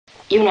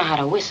You know how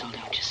to whistle,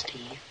 don't you,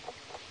 Steve?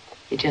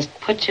 You just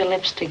put your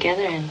lips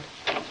together and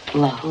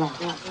blow.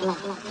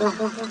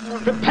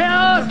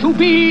 Prepare to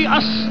be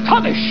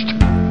astonished!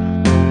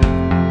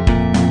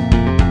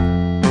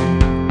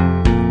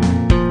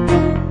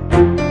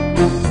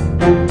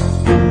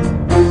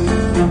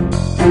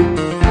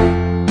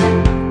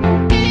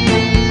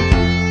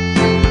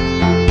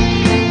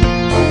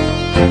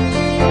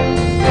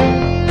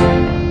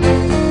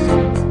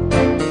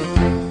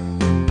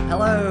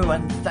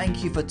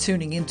 For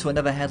tuning in to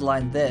another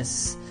Headline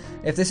This.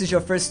 If this is your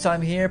first time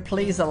here,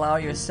 please allow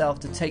yourself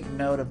to take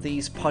note of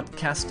these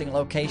podcasting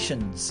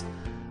locations.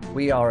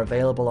 We are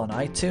available on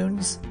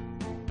iTunes.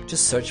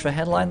 Just search for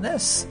Headline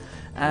This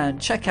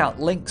and check out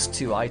links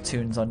to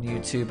iTunes on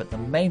YouTube at the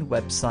main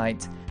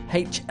website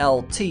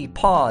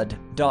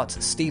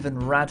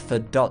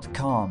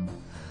hltpod.stephenradford.com.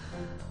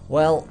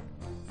 Well,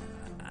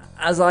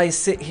 as I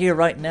sit here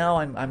right now,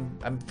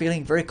 I'm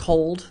feeling very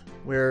cold.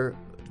 We're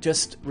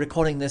just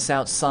recording this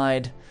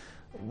outside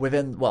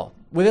within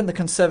the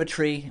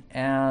conservatory,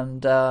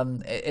 and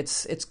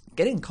it's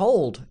getting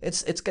cold.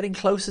 It's getting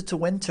closer to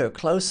winter,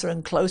 closer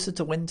and closer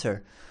to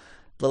winter.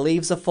 The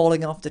leaves are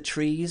falling off the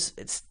trees.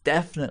 It's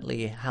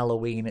definitely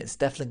Halloween. It's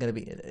definitely going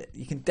to be.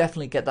 You can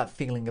definitely get that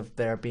feeling of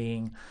there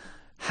being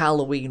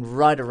Halloween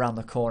right around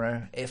the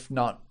corner, if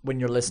not when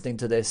you're listening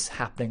to this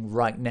happening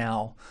right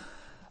now.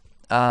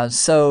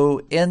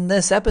 So in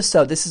this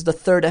episode, this is the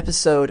third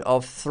episode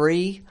of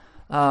 3,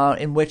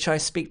 in which I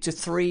speak to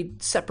 3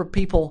 separate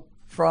people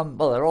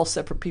they're all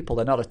separate people,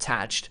 they're not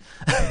attached.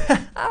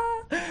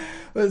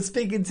 We're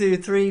speaking to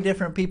 3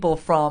 different people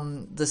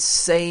from the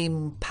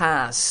same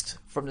past,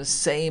 from the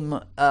same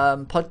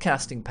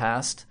podcasting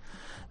past.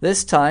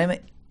 This time,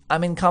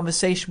 I'm in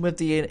conversation with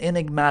the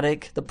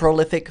enigmatic, the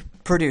prolific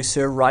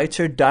producer,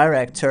 writer,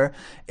 director,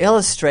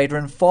 illustrator,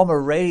 and former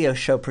radio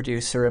show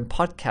producer and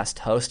podcast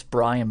host,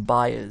 Brian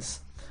Byers.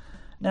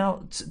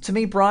 Now, to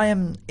me,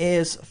 Brian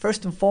is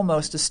first and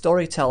foremost a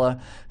storyteller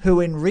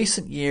who in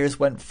recent years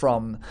went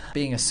from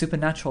being a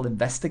supernatural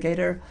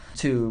investigator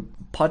to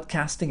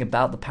podcasting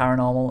about the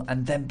paranormal,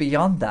 and then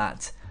beyond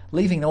that,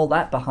 leaving all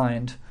that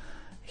behind,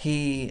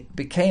 he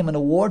became an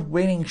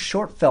award-winning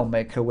short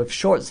filmmaker with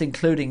shorts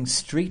including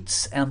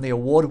Streets and the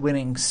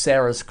award-winning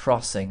Sarah's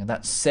Crossing. And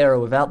that's Sarah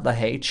without the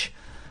H,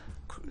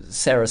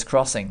 Sarah's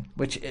Crossing,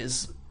 which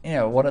is,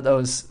 one of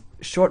those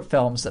short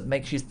films that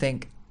makes you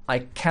think, I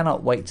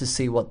cannot wait to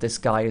see what this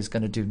guy is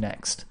going to do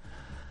next.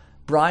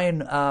 Brian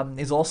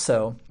was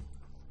also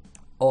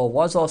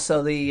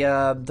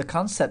the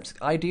concept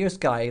ideas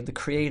guy, the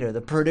creator, the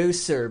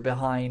producer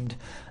behind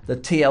the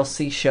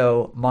TLC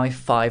show My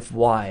 5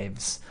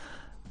 Wives,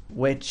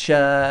 which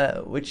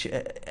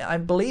I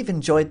believe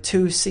enjoyed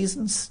 2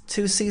 seasons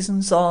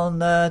on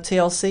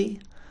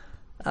TLC.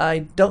 I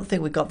don't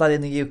think we got that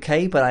in the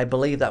UK, but I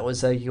believe that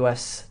was a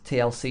US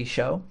TLC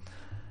show.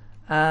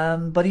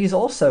 But he's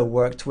also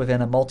worked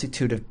within a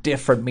multitude of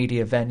different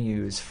media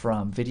venues,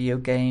 from video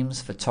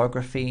games,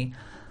 photography,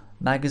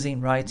 magazine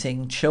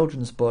writing,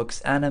 children's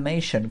books,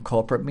 animation,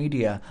 corporate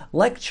media,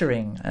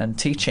 lecturing, and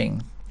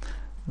teaching.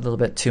 A little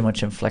bit too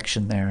much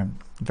inflection there. I'm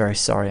very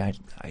sorry. I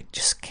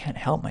just can't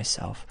help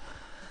myself.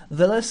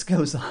 The list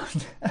goes on.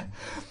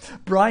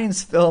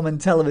 Brian's film and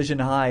television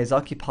highs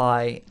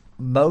occupy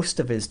most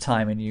of his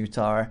time in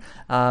Utah,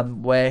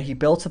 where he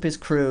built up his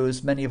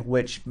crews, many of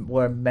which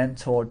were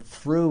mentored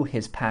through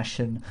his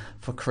passion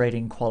for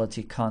creating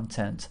quality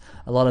content.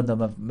 A lot of them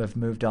have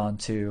moved on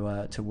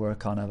to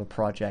work on other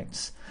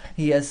projects.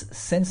 He has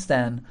since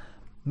then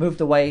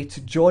moved away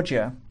to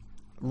Georgia,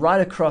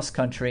 right across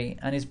country,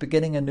 and is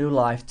beginning a new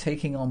life,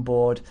 taking on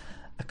board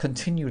a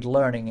continued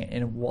learning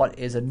in what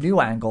is a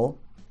new angle,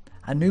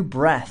 a new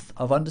breadth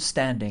of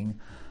understanding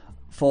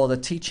for the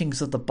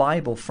teachings of the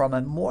Bible from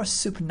a more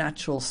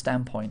supernatural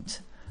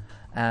standpoint.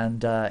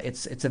 And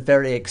it's a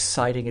very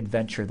exciting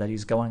adventure that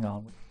he's going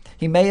on.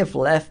 He may have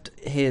left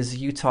his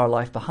Utah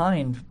life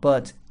behind,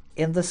 but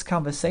in this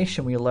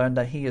conversation we learned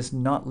that he has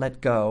not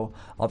let go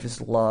of his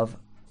love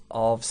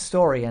of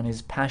story and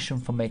his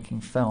passion for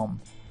making film.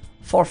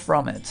 Far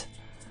from it.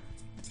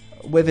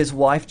 With his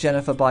wife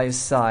Jennifer by his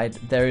side,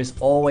 there is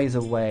always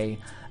a way,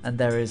 and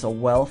there is a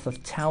wealth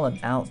of talent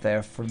out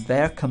there for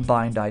their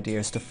combined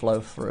ideas to flow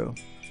through.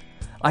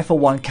 I, for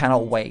one,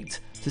 cannot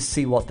wait to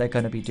see what they're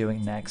going to be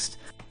doing next.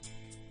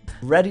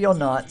 Ready or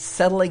not,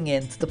 settling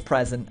into the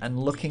present and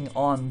looking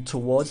on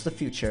towards the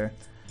future,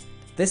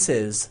 this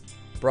is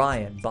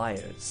Brian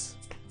Byers.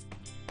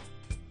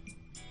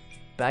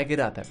 Bag it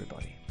up,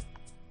 everybody.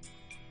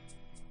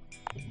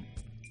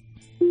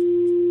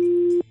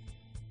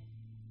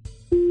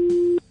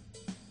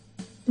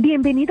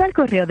 Bienvenido al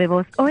correo de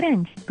voz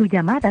Orange. Tu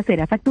llamada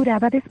será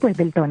facturada después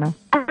del tono.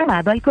 Ha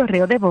llamado al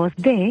correo de voz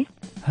de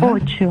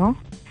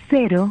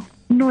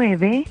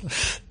 809.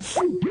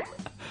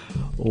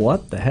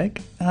 What the heck?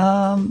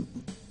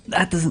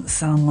 That doesn't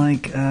sound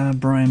like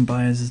Brian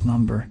Byers'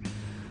 number.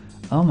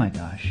 Oh my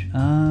gosh.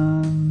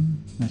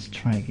 Let's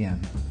try again.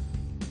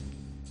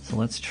 So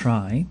let's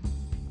try.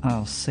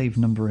 I'll save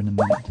number in a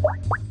minute.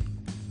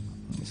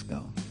 Let's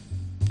go.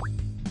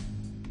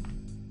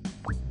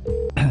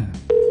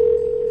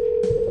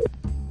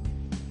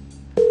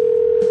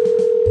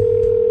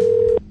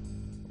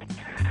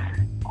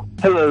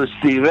 Hello,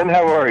 Stephen.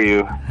 How are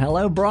you?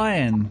 Hello,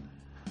 Brian.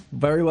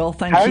 Very well,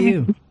 thank How are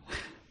you.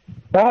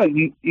 Oh,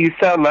 you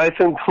sound nice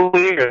and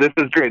clear. This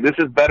is great. This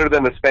is better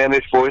than the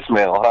Spanish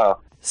voicemail, huh?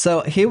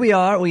 So here we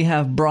are. We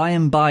have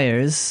Brian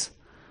Byers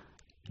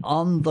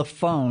on the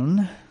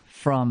phone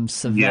from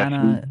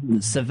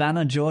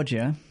Savannah,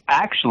 Georgia.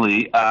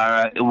 Actually,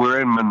 we're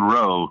in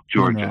Monroe,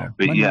 Georgia.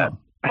 But yeah.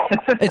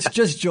 It's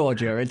just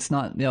Georgia. It's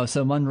not,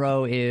 so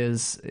Monroe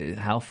is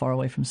how far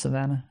away from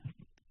Savannah?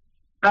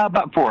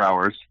 About 4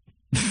 hours.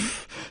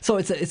 So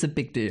it's a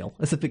big deal.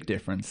 It's a big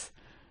difference.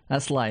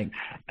 That's like...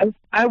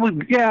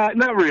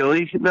 not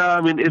really. No,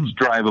 I mean, it's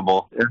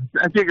drivable.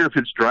 I figure if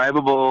it's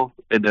drivable,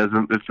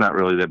 it's not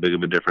really that big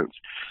of a difference.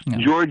 Yeah.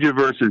 Georgia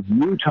versus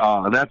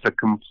Utah, that's a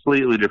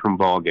completely different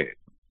ballgame.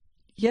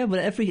 Yeah, but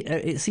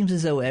it seems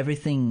as though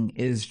everything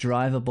is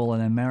drivable in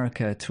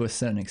America to a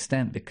certain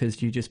extent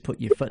because you just put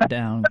your foot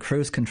down,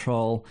 cruise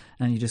control,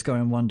 and you just go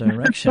in one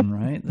direction,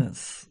 right?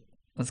 That's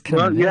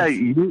kind of yeah.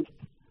 I was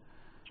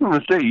going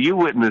to say, you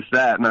witnessed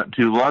that not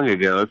too long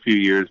ago, a few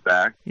years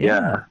back.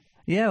 Yeah.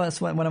 Yeah, that's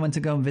when I went to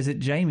go and visit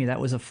Jamie. That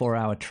was a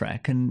 4-hour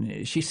trek,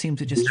 and she seemed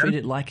to just treat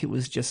it like it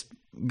was just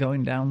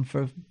going down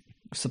for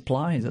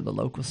supplies at the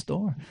local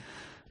store.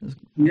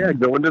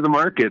 Going to the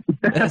market.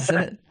 That's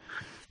it.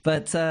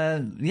 But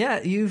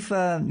you've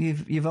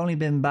only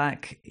been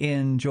back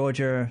in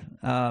Georgia.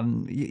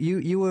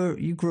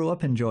 You grew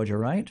up in Georgia,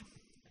 right?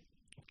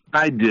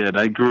 I did.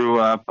 I grew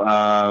up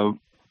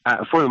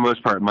for the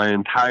most part my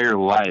entire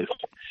life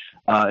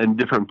in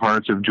different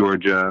parts of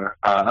Georgia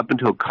up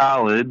until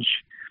college.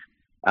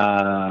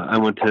 I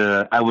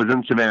was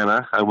in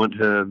Savannah. I went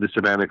to the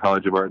Savannah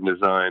College of Art and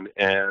Design,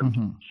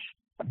 and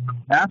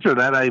after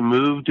that, I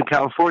moved to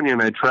California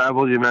and I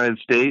traveled the United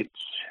States,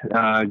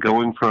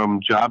 going from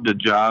job to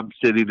job,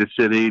 city to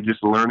city,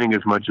 just learning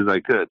as much as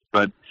I could.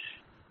 But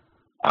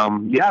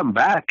I'm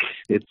back.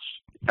 It's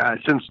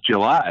since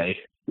July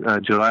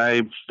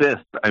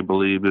 5th, I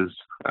believe, is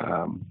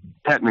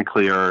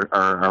technically our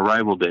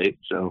arrival date.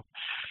 So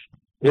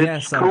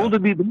it's cool to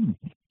be back.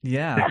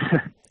 Yeah,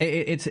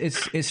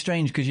 it's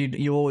strange because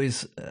you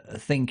always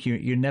think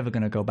you're never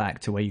going to go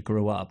back to where you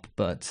grew up,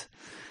 but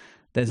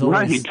there's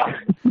always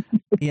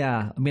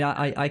yeah. I mean,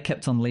 I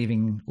kept on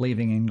leaving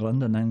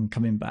England and then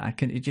coming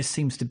back, and it just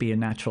seems to be a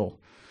natural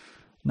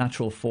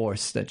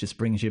force that just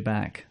brings you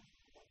back.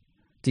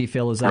 Do you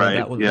feel as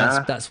though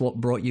that's what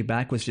brought you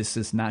back, was just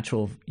this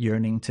natural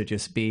yearning to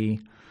just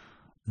be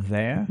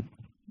there?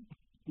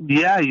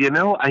 Yeah,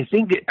 I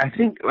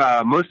think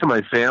most of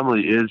my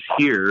family is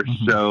here,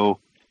 so.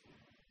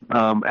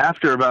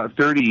 After about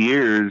 30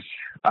 years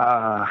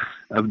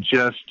of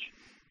just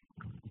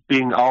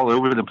being all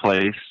over the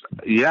place,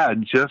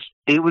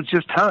 it was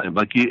just time.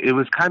 Like it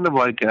was kind of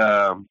like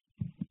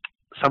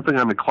something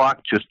on the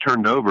clock just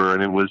turned over,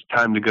 and it was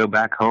time to go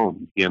back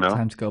home.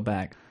 Time to go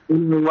back. I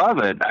love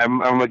it.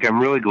 I'm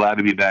really glad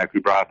to be back.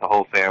 We brought the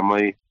whole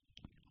family,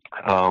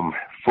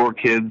 4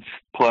 kids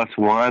plus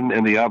 1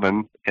 in the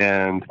oven,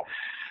 and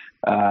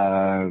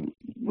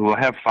we'll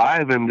have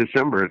 5 in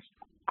December. It's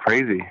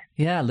crazy.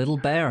 Yeah, Little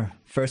Bear,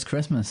 first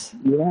Christmas.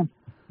 Yeah,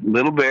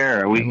 Little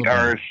Bear. We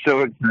are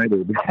so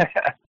excited.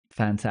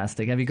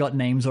 Fantastic. Have you got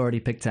names already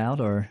picked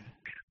out, or?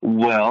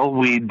 Well,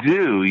 we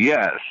do,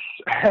 yes.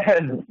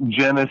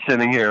 Jenna's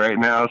sitting here right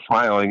now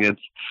smiling.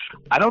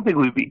 I don't think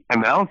we've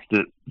announced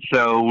it,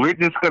 so we're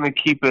just going to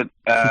keep it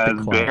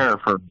as Bear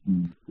for,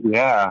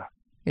 yeah.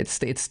 It's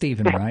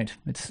Stephen, right?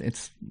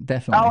 It's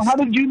definitely. Oh, how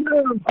did you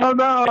know? Oh,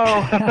 no.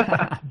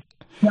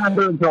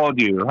 Catherine told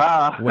you.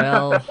 Huh?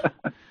 Well,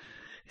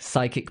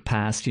 psychic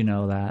past, you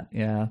know that,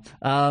 yeah.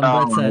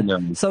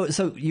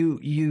 So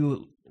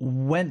you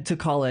went to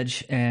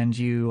college and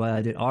you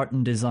did art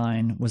and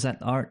design. Was that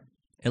art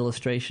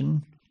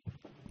illustration?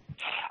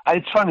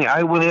 It's funny.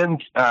 I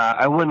went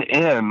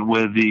in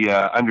with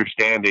the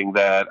understanding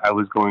that I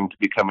was going to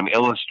become an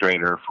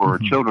illustrator for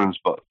children's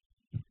books,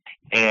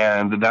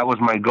 and that was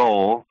my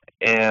goal.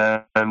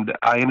 And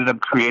I ended up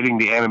creating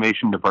the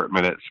animation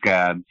department at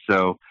SCAD.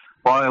 So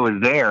while I was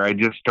there, I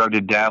just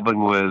started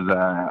dabbling with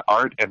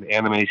art and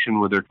animation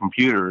with their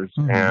computers,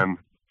 and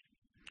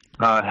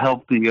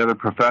helped the other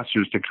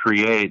professors to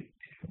create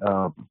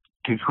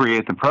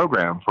the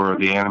program for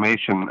the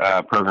animation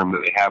program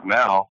that they have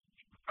now.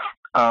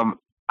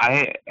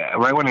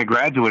 Right when I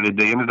graduated,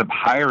 they ended up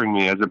hiring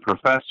me as a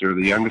professor,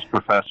 the youngest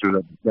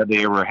professor that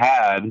they ever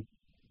had,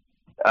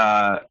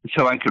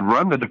 so I could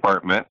run the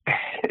department.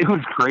 It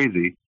was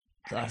crazy.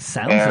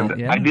 Sounds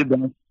I did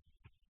that.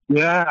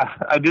 Yeah,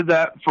 I did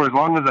that for as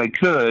long as I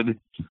could,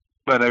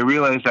 but I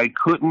realized I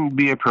couldn't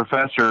be a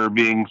professor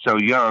being so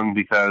young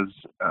because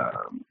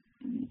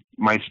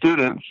my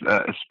students,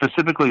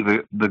 specifically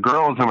the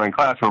girls in my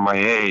class, were my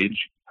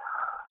age.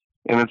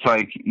 And it's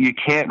like, you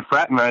can't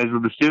fraternize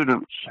with the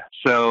students.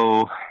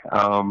 So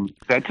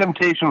that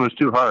temptation was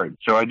too hard.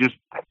 So I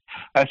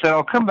said,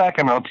 I'll come back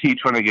and I'll teach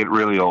when I get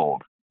really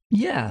old.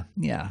 Yeah.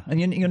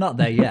 And you're not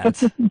there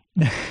yet.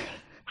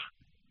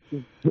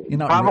 You're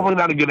not Probably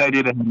not a good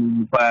idea to have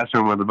a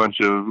classroom with a bunch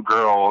of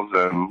girls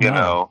and,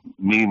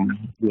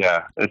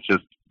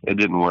 it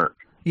didn't work.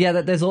 Yeah,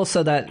 there's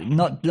also that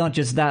not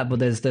just that, but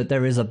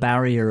there is a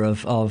barrier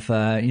of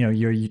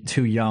you're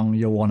too young,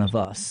 you're one of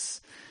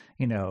us.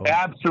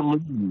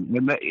 Absolutely,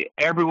 and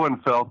everyone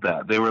felt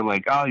that. They were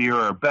like, "Oh, you're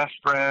our best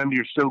friend.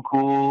 You're so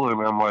cool,"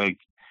 and I'm like,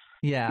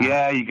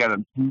 "Yeah, you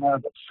gotta." You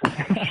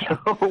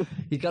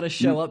got to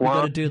show up. You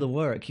got to do the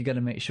work. You got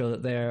to make sure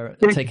that they're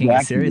taking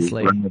it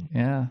seriously.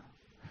 Yeah,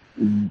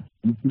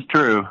 it's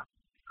true.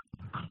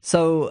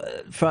 So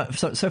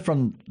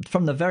from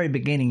the very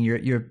beginning,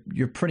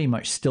 you're pretty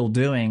much still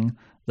doing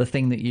the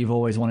thing that you've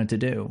always wanted to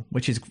do,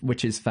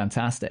 which is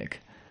fantastic.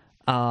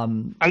 I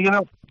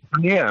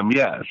am.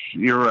 Yes,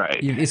 you're right.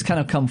 It's kind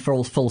of come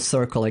full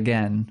circle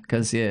again,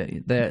 because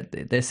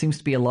there seems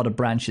to be a lot of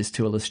branches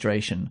to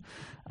illustration.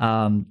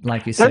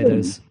 Like you say,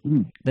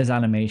 there's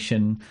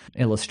animation,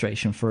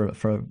 illustration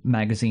for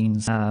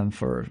magazines,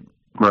 for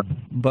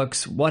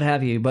books, what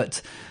have you.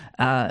 But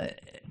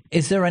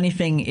is there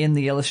anything in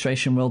the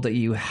illustration world that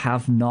you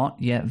have not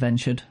yet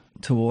ventured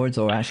towards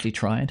or actually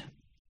tried?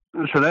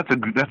 So that's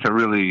a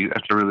really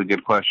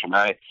good question.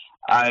 I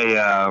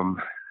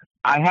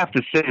have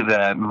to say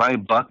that my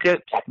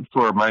bucket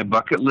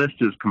list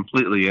is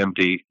completely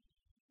empty.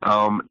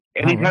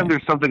 Anytime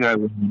there's something I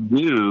would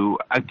do,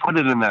 I put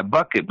it in that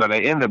bucket, but I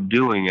end up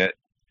doing it.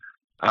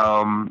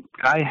 I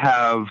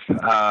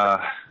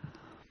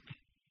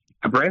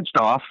branched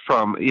off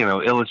from,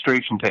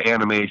 illustration to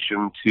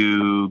animation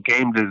to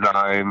game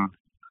design.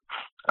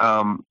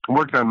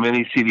 Worked on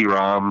many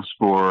CD-ROMs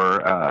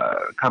for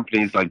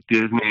companies like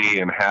Disney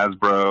and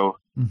Hasbro.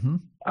 Mm-hmm.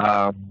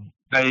 I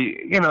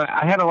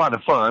had a lot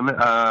of fun.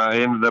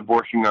 I ended up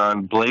working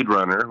on Blade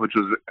Runner, which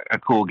was a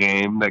cool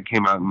game that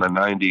came out in the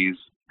 90s.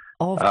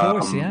 Oh, of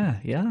course, yeah.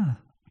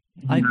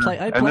 I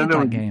played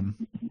that game.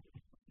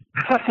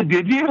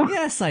 Did you?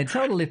 Yes, I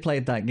totally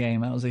played that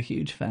game. I was a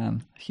huge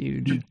fan.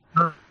 Huge.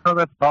 Oh,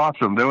 that's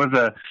awesome. There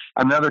was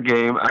another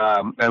game.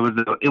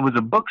 It was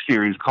a book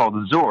series called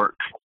Zork,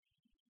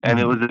 and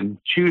it was a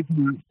choose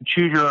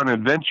your own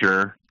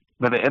adventure.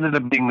 But it ended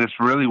up being this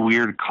really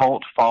weird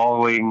cult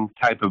following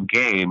type of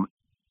game,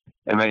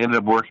 and I ended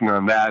up working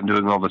on that and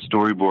doing all the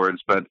storyboards.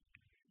 But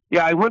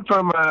yeah, I went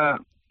from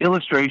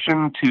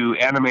illustration to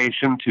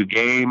animation to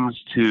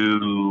games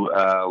to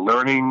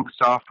learning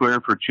software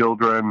for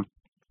children,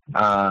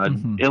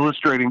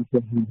 illustrating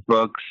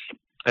books,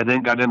 and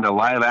then got into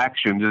live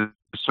action. Just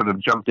sort of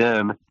jumped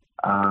in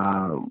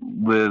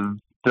with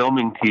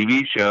filming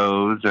TV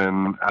shows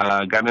and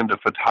got into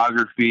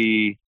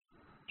photography.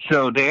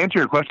 So to answer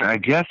your question, I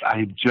guess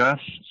I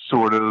just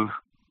sort of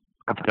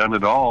have done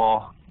it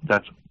all.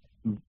 That's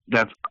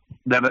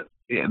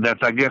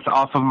I guess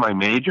off of my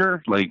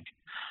major, like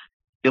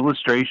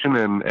illustration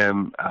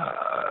and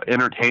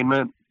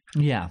entertainment.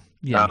 Yeah.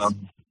 Yes.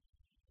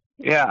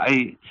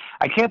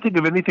 I can't think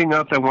of anything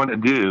else I want to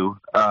do.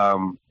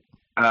 I'm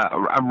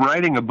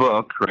writing a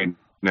book right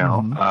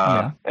now,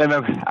 and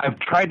I've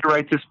tried to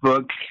write this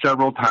book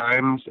several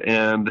times,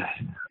 and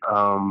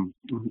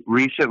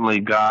recently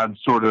God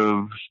sort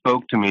of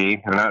spoke to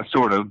me, or not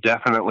sort of,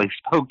 definitely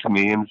spoke to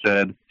me and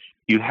said,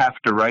 "You have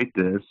to write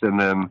this." And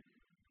then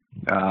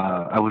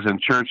I was in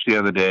church the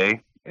other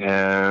day,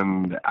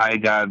 and I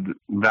got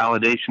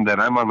validation that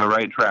I'm on the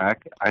right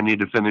track. I need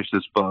to finish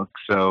this book.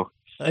 So,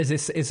 is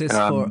this is this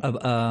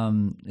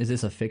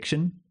a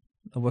fiction,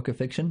 a work of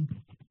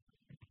fiction?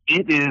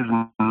 It is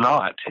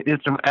not.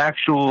 It's an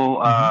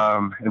actual,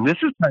 and this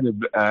is kind of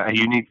a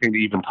unique thing to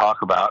even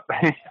talk about.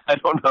 I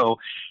don't know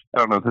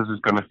if this is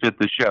going to fit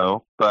the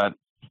show, but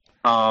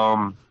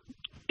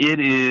it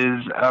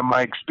is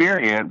my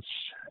experience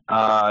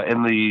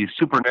in the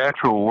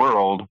supernatural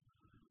world,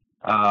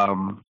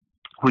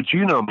 which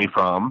you know me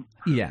from.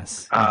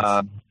 Yes.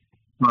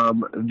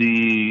 From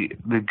the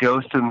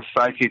ghost and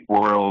psychic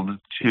world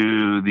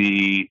to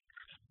the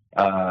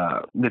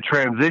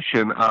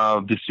transition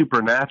of the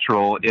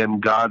supernatural in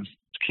God's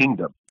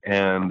kingdom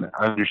and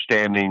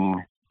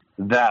understanding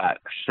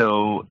that.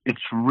 So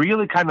it's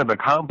really kind of a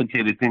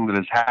complicated thing that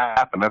has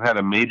happened. I've had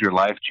a major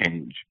life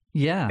change.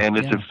 Yeah. And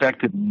it's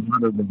affected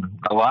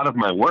a lot of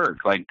my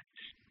work. Like,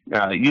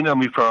 you know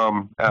me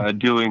from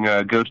doing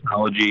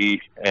Ghostology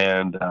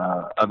and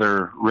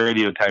other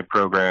radio type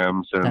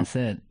programs. And, that's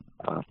it.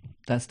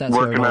 That's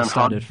where it all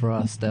started for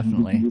us,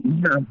 definitely.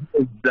 Yeah,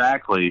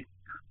 exactly.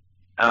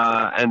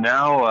 And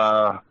now,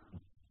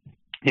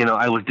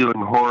 I was doing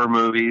horror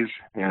movies,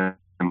 and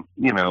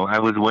I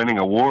was winning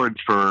awards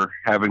for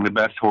having the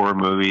best horror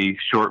movie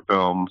short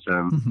films,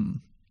 and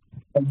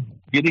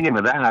getting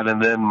into that.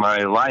 And then my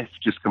life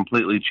just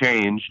completely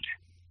changed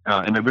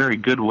in a very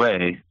good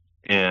way.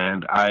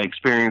 And I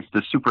experienced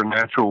the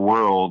supernatural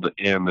world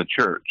in the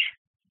church.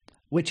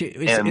 Which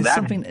is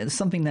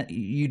something that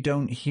you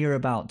don't hear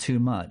about too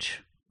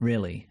much,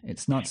 really.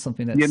 It's not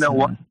something that's... You know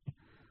what?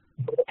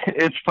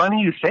 It's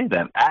funny you say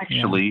that.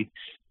 Actually,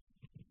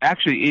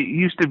 actually, it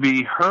used to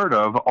be heard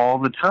of all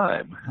the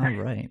time. Oh,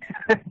 right.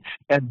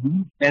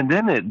 and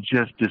then it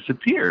just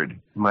disappeared.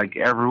 Like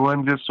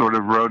everyone just sort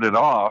of wrote it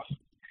off,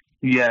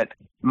 yet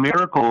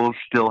miracles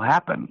still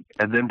happen.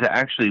 And then to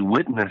actually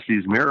witness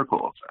these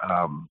miracles,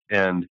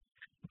 and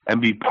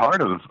be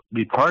part of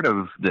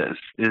this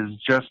has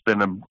just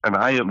been an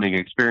eye-opening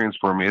experience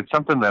for me. It's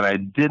something that I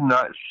did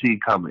not see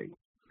coming.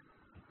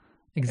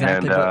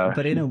 Exactly,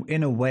 but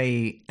in a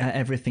way,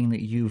 everything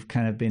that you've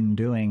kind of been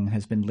doing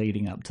has been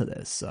leading up to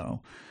this.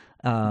 So,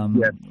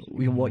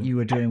 what you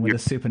were doing with the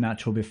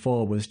supernatural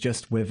before was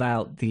just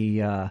without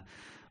the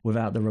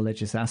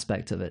religious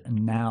aspect of it,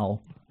 and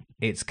now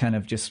it's kind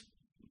of just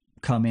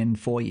come in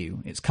for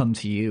you. It's come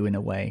to you in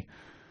a way,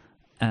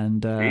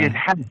 and it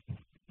has.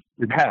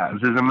 It has.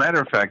 As a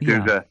matter of fact,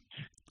 there's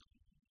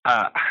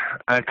a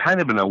kind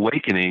of an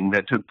awakening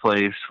that took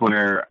place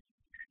where.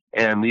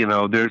 And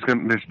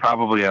there's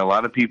probably a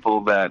lot of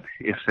people that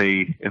if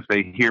they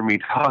hear me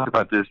talk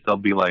about this, they'll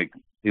be like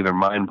either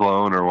mind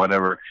blown or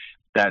whatever,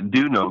 that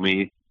do know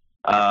me.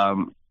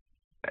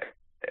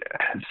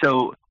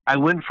 So I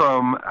went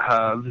from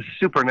the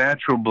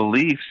supernatural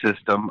belief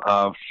system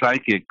of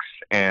psychics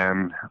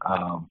and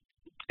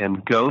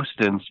ghosts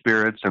and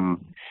spirits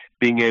and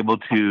being able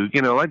to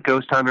like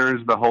ghost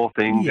hunters, the whole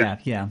thing,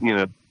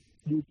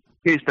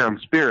 chase down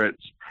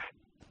spirits,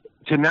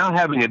 to now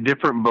having a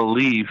different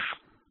belief.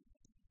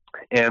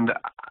 And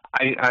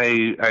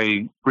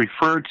I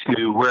refer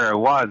to where I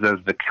was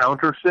as the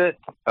counterfeit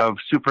of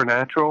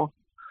supernatural,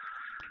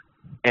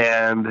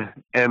 and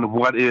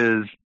what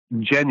is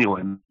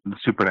genuine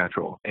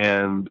supernatural.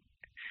 And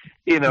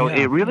it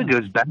really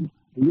goes back. It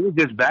really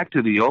goes back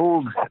to the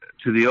old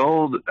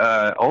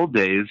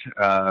days,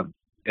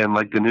 in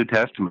like the New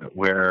Testament,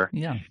 where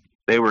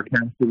they were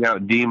casting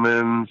out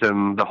demons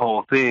and the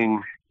whole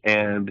thing.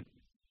 And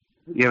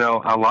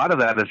a lot of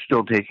that is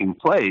still taking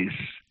place.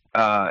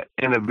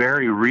 In a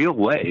very real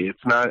way.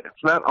 It's not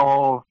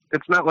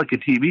like a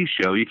TV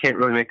show. You can't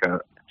really make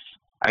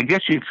I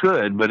guess you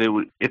could, but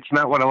it's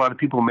not what a lot of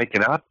people make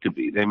it out to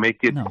be. They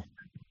make it, no.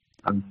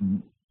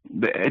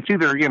 It's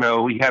either,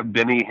 we have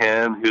Benny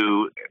Hinn,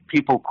 who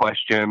people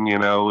question,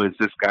 is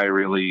this guy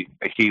really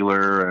a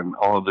healer and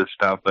all of this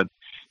stuff. But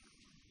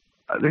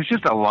there's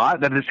just a lot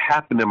that has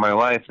happened in my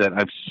life that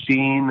I've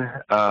seen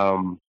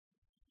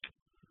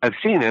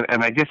it,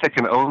 and I guess I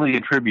can only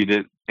attribute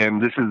it,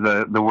 and this is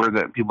the word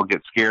that people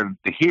get scared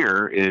to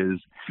hear, is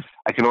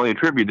I can only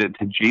attribute it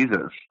to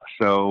Jesus.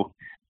 So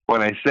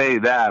when I say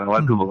that, a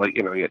lot of people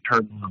get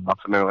turned off,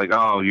 and they're like,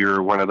 oh,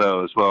 you're one of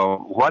those. Well,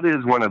 what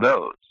is one of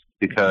those?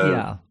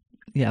 Because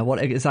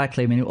what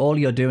exactly? I mean, all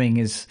you're doing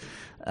is,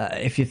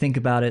 if you think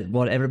about it,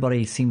 what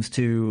everybody seems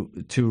to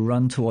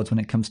run towards when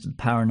it comes to the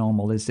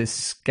paranormal is this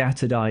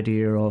scattered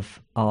idea of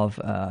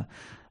a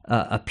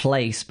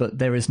place, but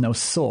there is no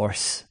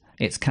source.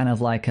 It's kind of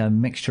like a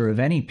mixture of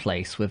any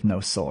place with no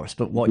source.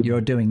 But what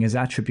you're doing is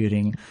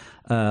attributing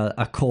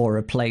a core,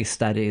 a place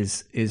that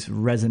is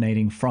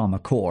resonating from a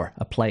core,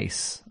 a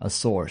place, a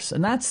source.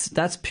 And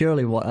that's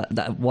purely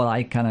what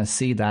I kind of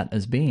see that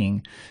as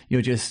being.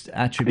 You're just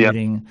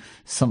attributing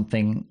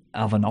something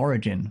of an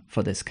origin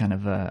for this kind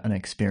of an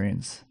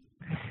experience.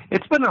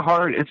 It's been a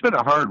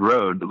hard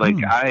road. Like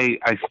I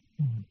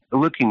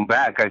looking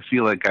back, I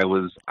feel like I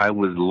was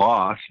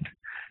lost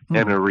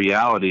in a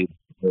reality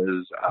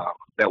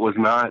it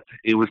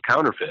was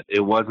counterfeit. It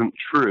wasn't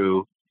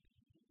true.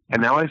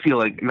 And now I feel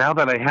like now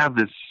that I have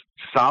this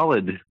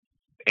solid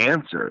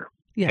answer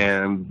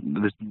and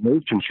this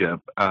relationship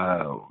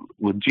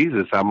with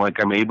Jesus,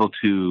 I'm able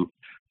to,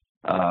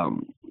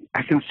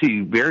 I can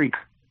see very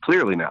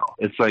clearly now.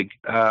 It's like,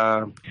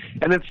 and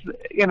it's,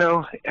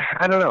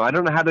 I don't know. I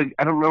don't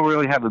know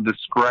really how to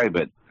describe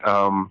it.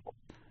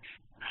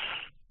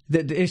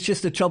 It's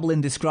just the trouble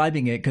in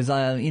describing it, because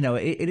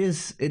it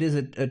is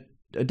a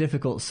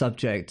difficult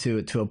subject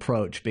to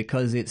approach,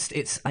 because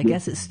it's I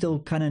guess it's still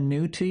kind of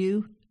new to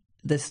you,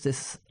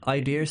 this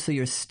idea, so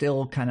you're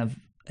still kind of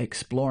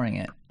exploring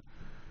it.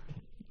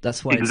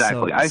 That's why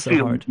exactly. It's so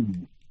hard.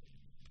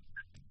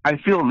 I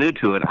feel new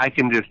to it. I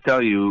can just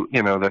tell you,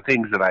 the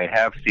things that I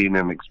have seen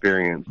and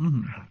experienced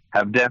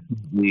have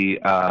definitely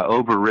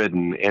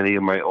overridden any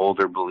of my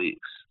older beliefs.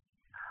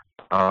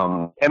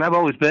 And I've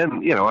always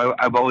been,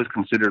 I've always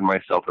considered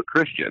myself a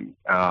Christian.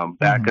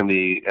 Back in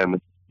the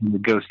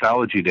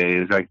ghostology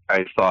days,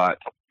 I thought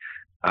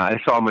I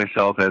saw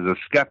myself as a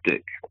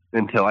skeptic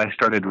until I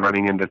started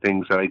running into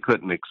things that I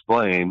couldn't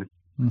explain.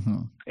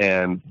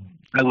 And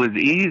it was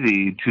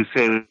easy to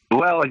say,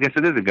 well, I guess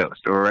it is a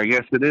ghost, or I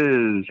guess it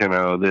is,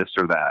 this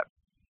or that.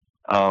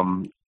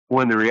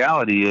 When the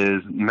reality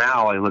is,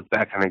 now I look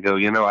back and I go,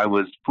 I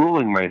was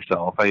fooling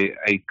myself. I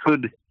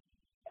couldn't,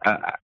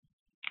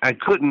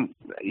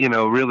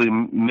 really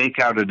make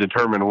out or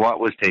determine what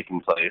was taking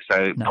place.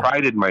 I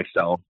prided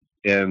myself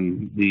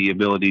in the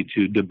ability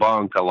to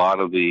debunk a lot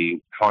of the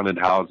haunted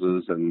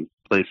houses and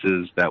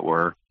places that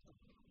were,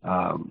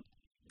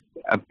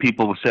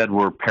 people said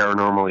were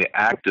paranormally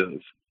active.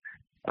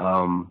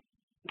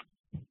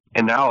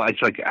 and now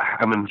it's like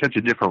I'm in such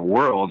a different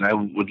world. I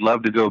would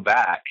love to go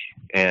back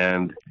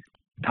and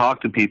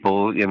talk to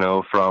people,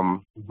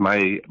 from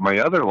my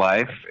other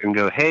life and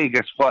go, hey,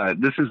 guess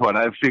what? This is what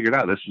I've figured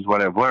out. This is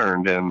what I've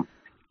learned. And,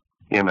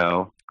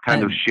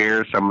 kind of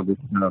share some of this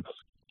stuff.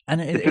 And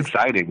it's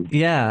exciting.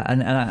 Yeah.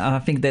 And I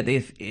think that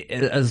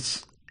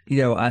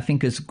I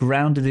think as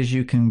grounded as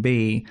you can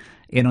be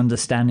in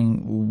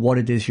understanding what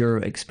it is you're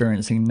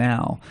experiencing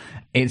now,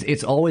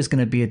 it's always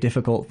going to be a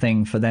difficult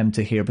thing for them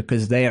to hear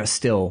because they are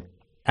still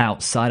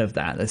outside of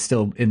that. They're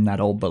still in that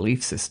old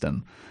belief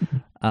system.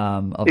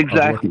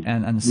 Exactly.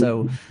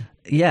 So,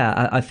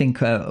 yeah, I think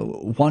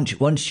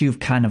once you've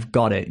kind of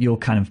got it, you'll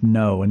kind of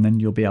know, and then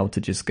you'll be able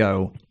to just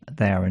go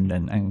there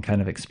and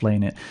kind of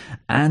explain it,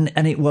 and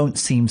it won't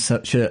seem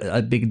such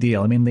a big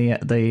deal. I mean,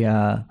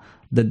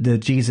 the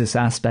Jesus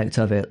aspect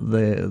of it,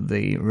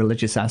 the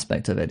religious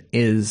aspect of it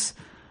is.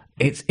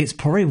 It's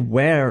probably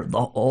where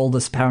all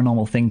this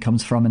paranormal thing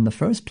comes from in the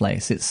first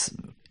place.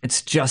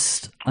 It's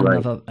just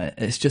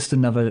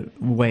another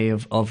way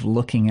of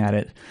looking at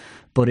it,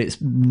 but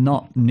it's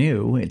not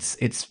new.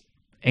 It's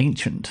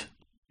ancient.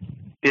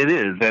 It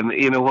is, and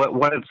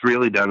what it's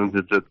really done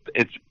is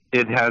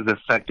it has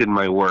affected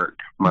my work.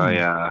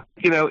 My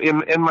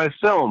in my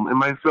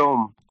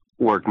film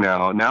work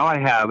now I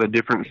have a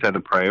different set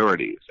of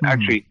priorities.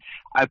 Actually,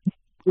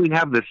 we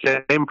have the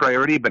same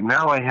priority, but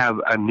now I have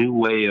a new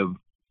way of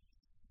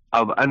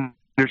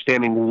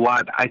understanding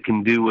what I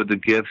can do with the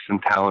gifts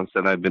and talents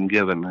that I've been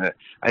given.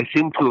 I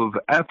seem to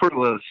have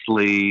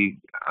effortlessly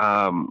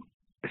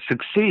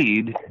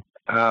succeed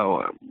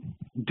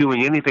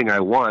doing anything I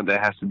want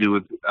that has to do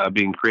with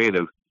being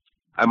creative.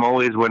 I'm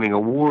always winning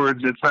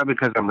awards. It's not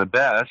because I'm the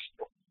best.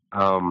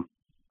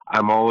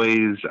 I'm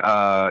always,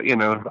 I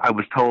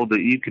was told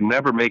that you can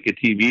never make a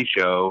TV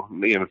show.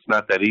 It's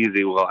not that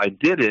easy. Well, I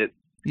did it.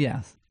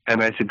 Yes.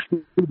 And I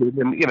succeeded.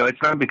 And,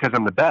 it's not because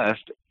I'm the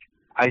best.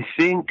 I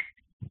think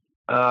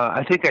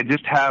I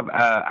just have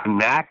a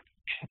knack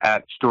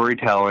at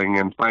storytelling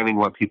and finding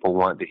what people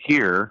want to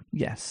hear.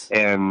 Yes.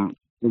 And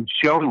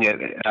showing it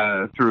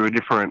through a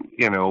different,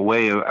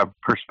 way of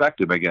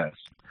perspective, I guess,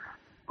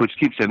 which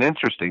keeps it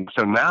interesting.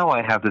 So now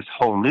I have this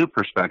whole new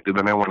perspective,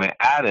 and I want to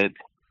add it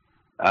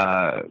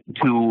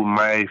to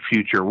my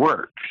future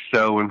work.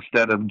 So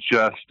instead of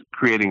just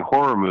creating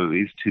horror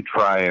movies to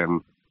try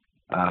and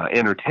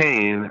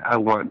entertain, I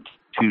want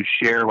to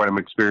share what I'm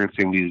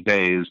experiencing these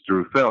days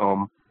through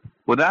film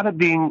without it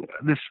being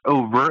this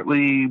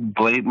overtly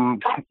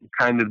blatant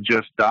kind of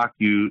just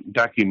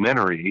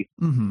documentary.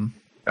 Mm-hmm.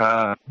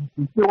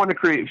 We want to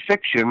create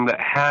fiction that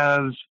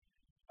has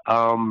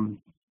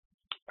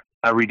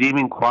a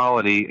redeeming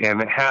quality,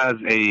 and it has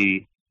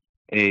a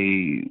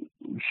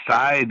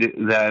side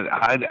that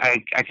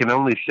I can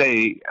only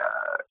say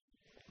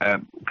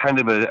kind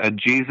of a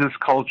Jesus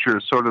culture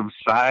sort of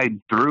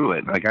side through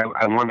it. Like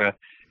I want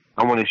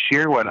to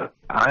share what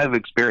I've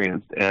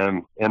experienced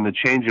and the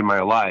change in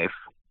my life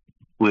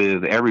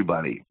with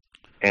everybody.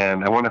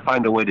 And I want to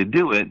find a way to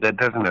do it that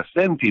doesn't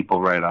offend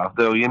people right off,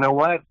 though. You know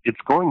what?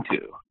 It's going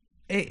to.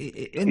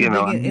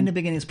 In the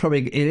beginning,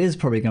 it is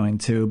probably going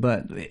to.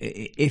 But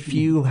if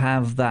you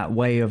have that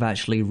way of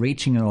actually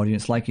reaching an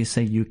audience, like you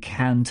say, you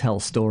can tell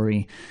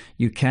story,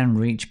 you can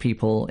reach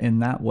people in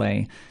that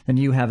way, then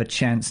you have a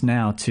chance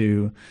now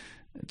to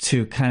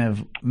kind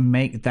of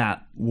make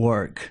that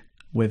work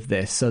with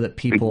this, so that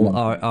people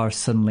are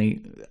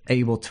suddenly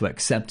able to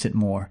accept it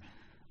more.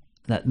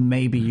 That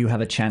maybe you have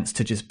a chance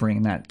to just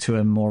bring that to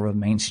a more of a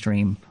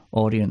mainstream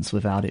audience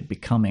without it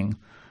becoming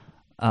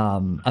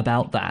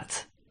about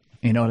that.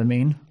 You know what I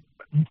mean?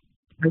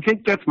 I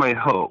think that's my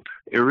hope.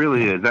 It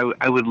really is.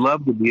 I would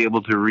love to be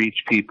able to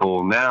reach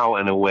people now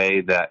in a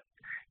way that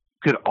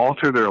could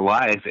alter their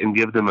life and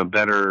give them a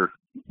better,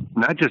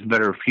 not just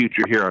better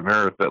future here on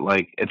Earth, but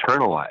like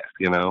eternal life,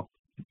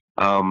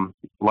 A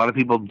lot of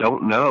people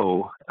don't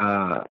know,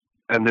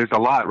 and there's a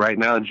lot right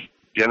now.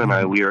 Jen and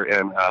I,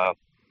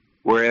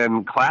 we're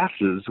in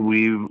classes.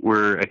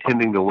 We're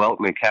attending the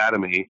Welton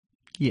Academy,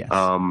 yes,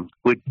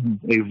 which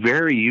is a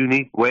very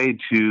unique way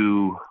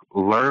to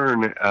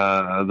learn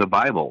the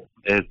Bible.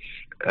 It's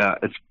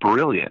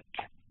brilliant,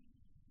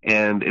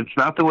 and it's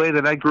not the way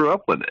that I grew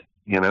up with it.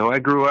 I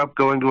grew up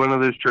going to one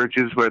of those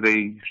churches where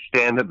they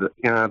stand at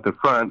the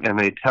front and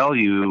they tell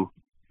you,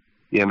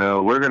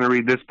 we're going to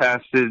read this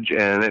passage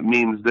and it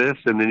means this,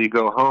 and then you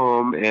go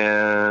home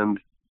and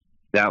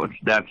that's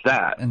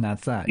that. And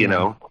that's that.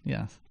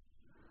 Yes.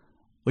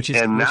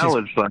 Now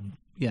it's like,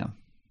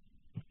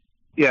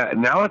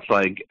 now it's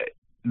like,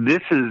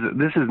 this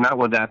is not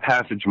what that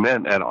passage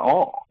meant at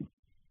all.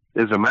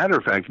 As a matter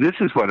of fact, this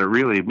is what it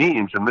really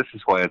means, and this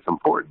is why it's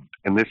important,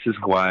 and this is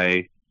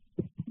why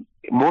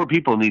more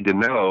people need to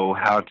know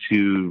how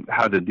to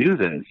do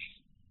this,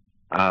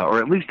 or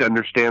at least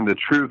understand the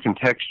true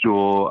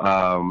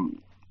contextual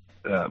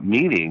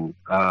meaning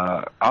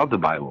of the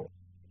Bible.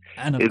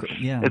 And it's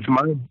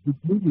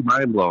really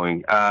mind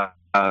blowing.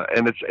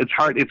 And it's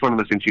hard. It's one of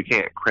those things you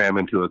can't cram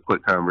into a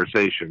quick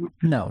conversation.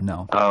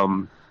 No.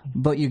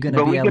 But you're going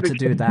to be able to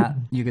do that.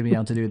 You're going to be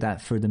able to do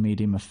that through the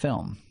medium of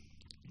film.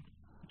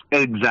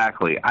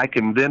 Exactly. I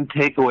can then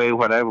take away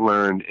what I've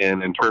learned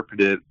and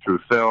interpret it through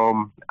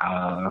film,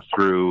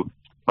 through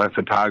my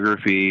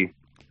photography.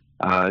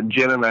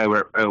 Jen and I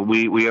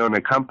we own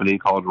a company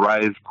called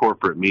Rise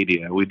Corporate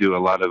Media. We do a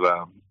lot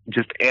of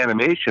just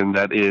animation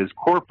that is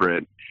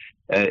corporate.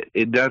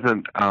 It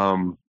doesn't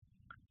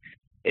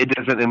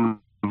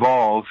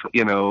involve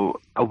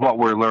what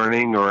we're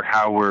learning or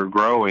how we're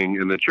growing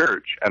in the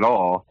church at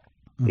all.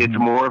 Mm-hmm. It's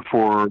more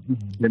for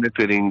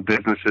benefiting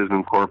businesses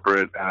and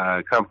corporate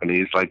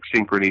companies like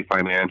Synchrony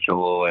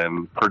Financial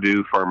and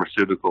Purdue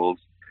Pharmaceuticals.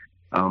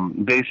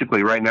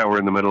 Basically, right now we're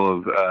in the middle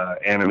of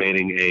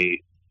animating a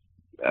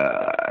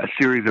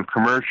series of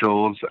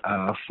commercials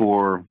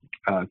for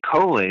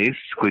Colace,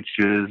 which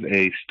is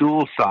a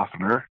stool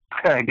softener.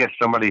 I guess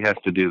somebody has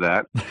to do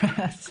that.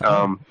 It's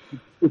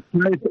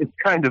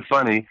kind of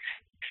funny,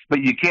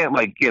 but you can't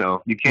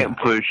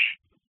push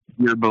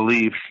your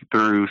beliefs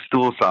through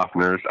stool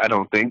softeners. I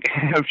don't think.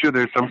 I'm sure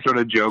there's some sort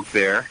of joke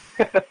there.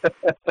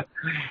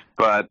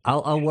 But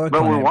I'll work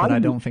on it, but I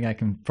don't think I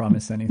can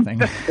promise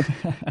anything.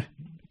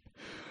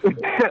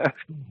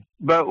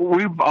 But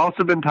we've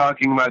also been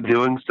talking about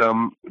doing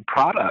some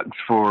products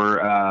for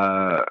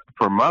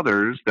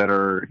mothers that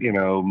are,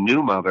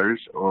 new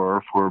mothers,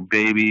 or for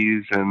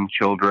babies and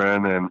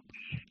children. And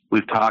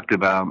we've talked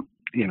about,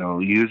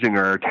 using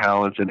our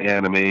talents in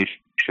animation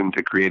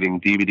to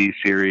creating DVD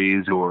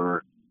series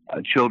or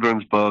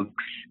children's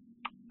books.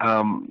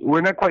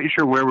 We're not quite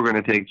sure where we're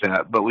going to take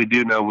that, but we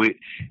do know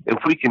if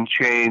we can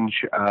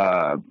change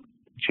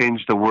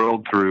the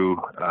world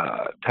through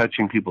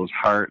touching people's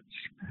hearts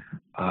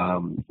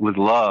with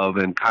love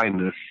and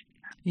kindness.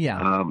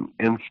 Yeah.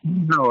 And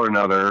somehow or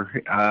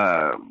another,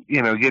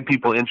 get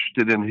people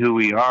interested in who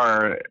we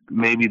are.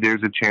 Maybe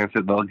there's a chance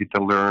that they'll get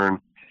to learn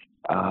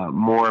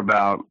more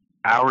about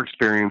our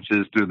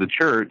experiences through the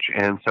church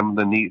and some of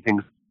the neat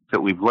things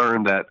that we've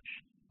learned that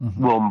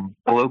will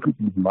blow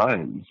people's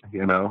minds,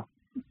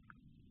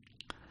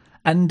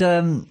 And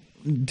do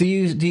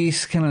you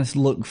kind of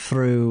look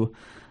through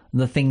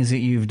the things that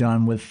you've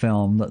done with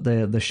film,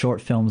 the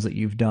short films that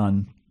you've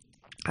done,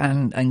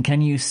 and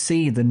can you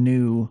see the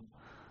new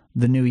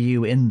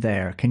you in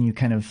there? Can you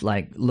kind of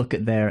like look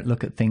at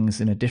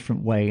things in a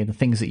different way, the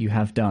things that you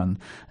have done,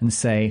 and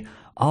say,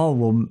 oh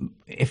well,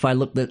 if I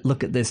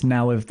look at this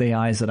now with the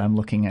eyes that I'm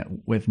looking at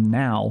with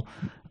now,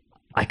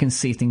 I can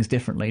see things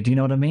differently. Do you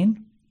know what I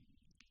mean?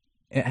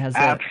 It has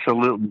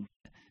absolutely.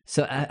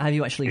 So have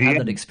you actually had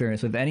that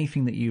experience with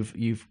anything that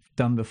you've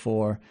done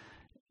before,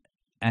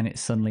 and it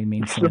suddenly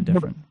means something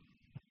different?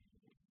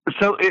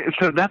 So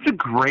that's a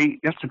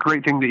great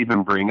thing to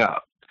even bring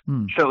up.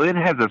 So it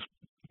has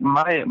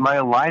my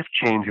life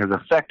change has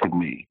affected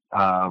me.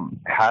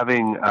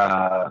 Having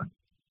the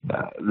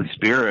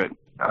Spirit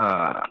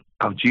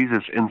of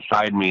Jesus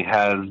inside me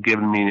has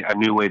given me a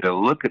new way to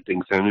look at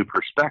things, a new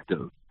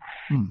perspective.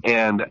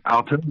 And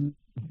I'll tell you,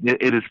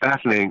 it is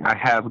fascinating. I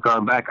have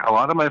gone back. A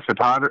lot of my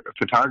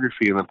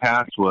photography in the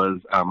past was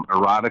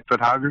erotic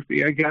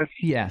photography, I guess.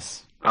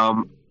 Yes.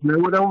 I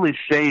would only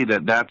say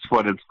that that's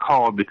what it's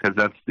called because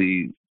that's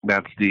the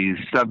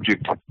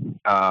subject.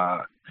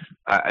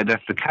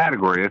 That's the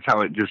category. That's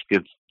how it just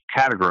gets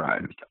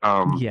categorized.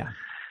 Yeah.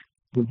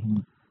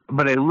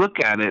 But I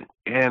look at it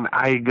and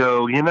I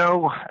go,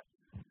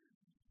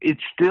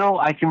 it's still,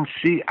 I can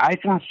see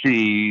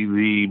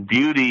the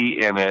beauty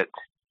in it,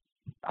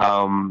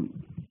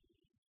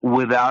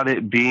 without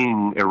it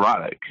being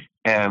erotic.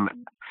 And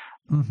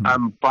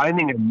I'm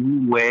finding a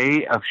new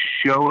way of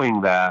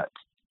showing that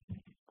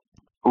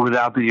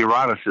without the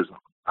eroticism.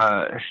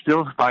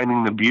 Still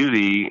finding the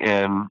beauty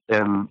in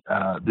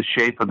the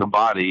shape of the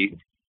body,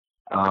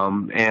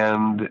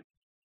 and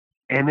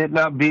it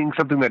not being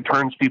something that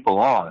turns people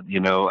on.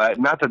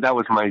 Not that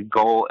was my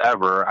goal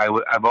ever.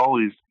 I've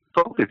always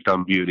focused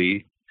on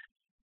beauty,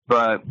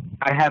 but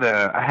I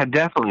had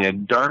definitely a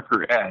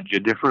darker edge, a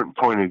different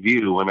point of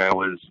view when I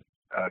was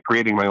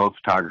creating my old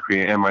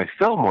photography and my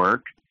film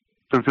work,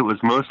 since it was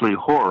mostly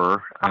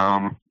horror.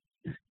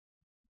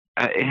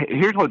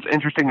 Here's what's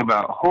interesting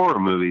about horror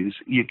movies.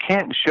 You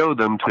can't show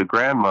them to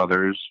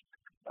grandmothers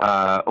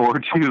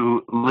or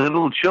to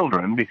little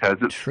children because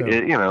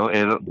you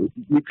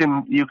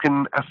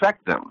can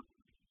affect them.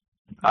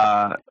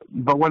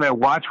 But when I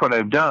watch what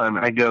I've done,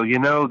 I go,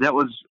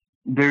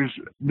 there's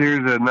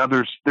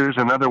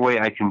another way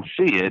I can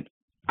see it.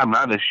 I'm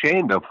not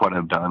ashamed of what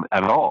I've done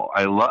at all.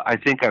 I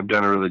think I've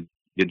done a really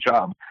good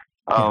job.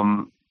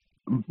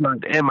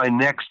 But in my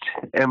next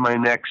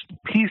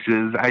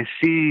pieces, I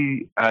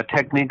see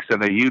techniques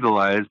that I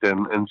utilized,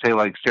 and say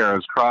like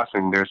Sarah's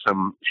Crossing. There's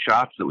some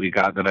shots that we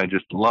got that I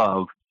just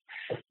love.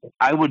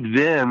 I would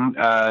then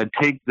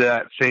take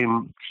that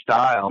same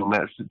style,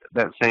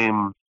 that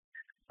same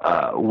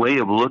way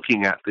of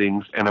looking at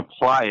things, and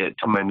apply it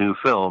to my new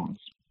films.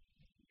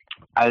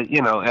 I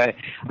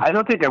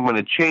don't think I'm going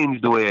to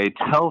change the way I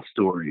tell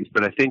stories,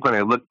 but I think when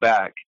I look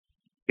back,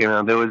 there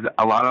was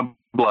a lot of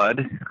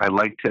blood. I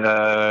liked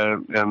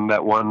in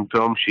that one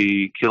film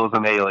she kills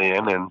an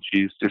alien and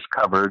she's just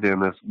covered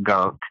in this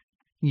gunk.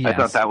 Yes. I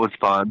thought that was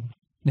fun.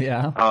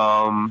 Yeah.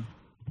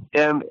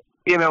 And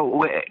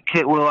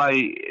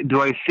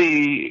do I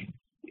see?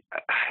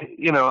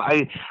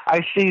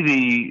 I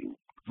see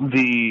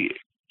the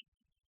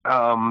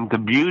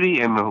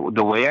beauty in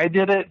the way I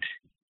did it.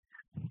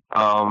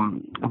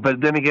 But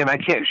then again, I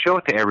can't show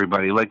it to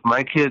everybody. Like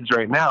my kids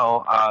right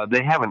now,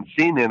 they haven't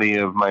seen any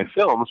of my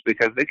films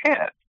because they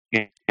can't.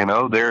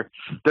 They're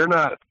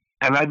not,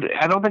 and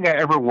I don't think I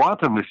ever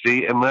want them to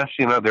see unless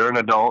they're an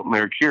adult and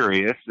they're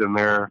curious and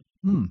they're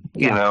they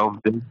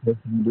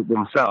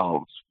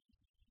themselves.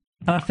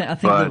 I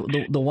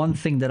think the one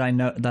thing that I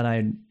know that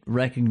I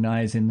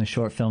recognize in the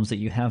short films that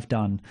you have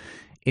done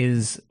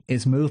is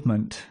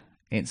movement.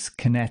 It's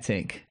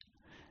kinetic.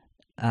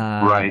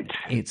 Right.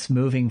 It's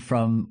moving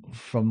from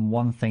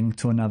one thing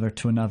to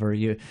another.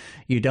 You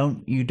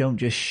don't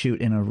just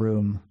shoot in a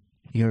room.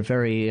 You're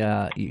very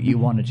you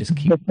want to just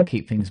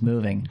keep things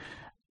moving.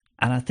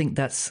 And I think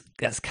that's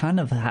kind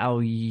of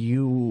how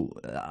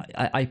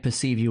I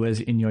perceive you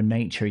as in your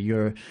nature.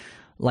 You're,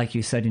 like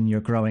you said, in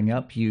your growing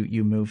up,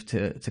 you moved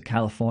to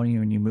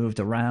California and you moved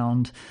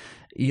around.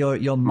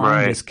 Your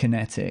mind is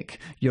kinetic.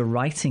 Your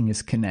writing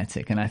is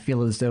kinetic, and I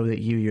feel as though that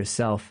you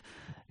yourself,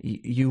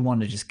 you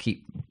want to just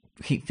keep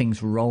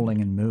things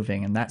rolling and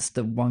moving, and that's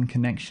the one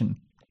connection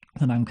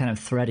that I'm kind of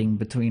threading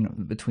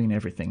between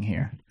everything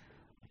here.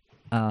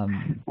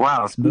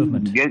 Wow, it's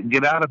movement.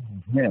 Get out of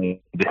my head.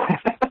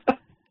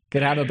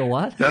 Get out of the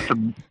what?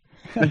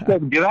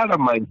 Get out of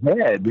my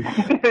head.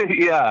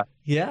 Yeah.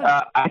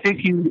 Yeah. I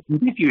think you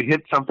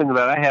hit something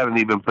that I haven't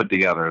even put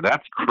together.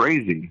 That's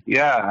crazy.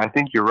 Yeah, I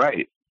think you're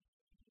right.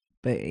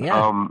 But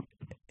yeah,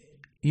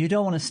 you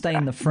don't want to stay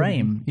in the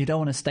frame. You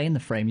want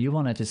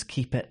to just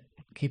keep it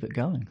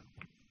going.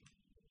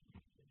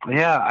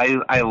 Yeah,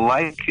 I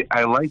like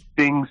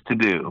things to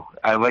do.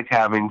 I like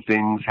having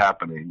things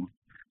happening.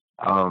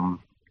 And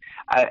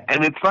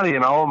it's funny,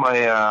 in all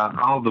my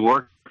all the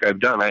work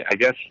I've done, I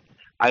guess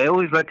I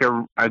always like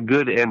a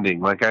good ending.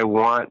 Like I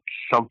want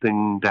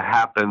something to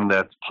happen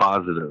that's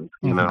positive,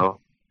 though,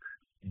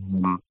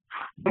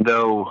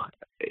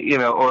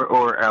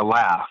 or a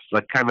laugh,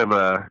 like kind of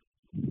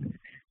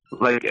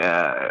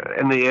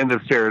in the end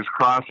of Sarah's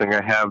Crossing,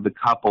 I have the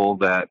couple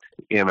that,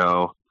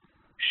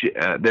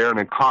 they're in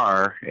a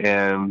car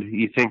and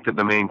you think that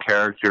the main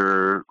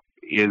character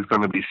is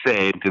going to be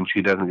saved and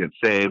she doesn't get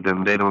saved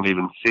and they don't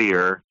even see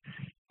her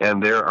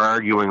and they're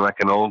arguing like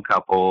an old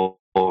couple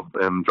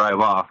and drive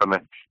off. And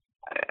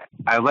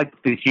I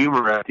like the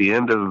humor at the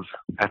end of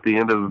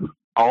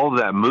all of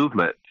that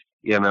movement,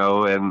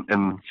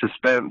 and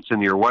suspense,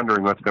 and you're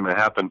wondering what's going to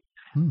happen.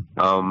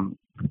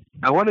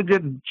 I want a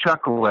good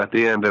chuckle at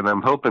the end, and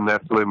I'm hoping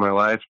that's the way my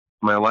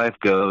life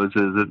goes.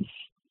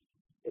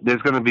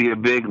 There's going to be a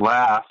big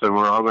laugh, and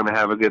we're all going to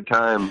have a good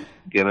time.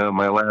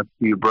 My last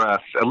few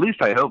breaths. At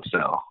least I hope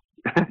so.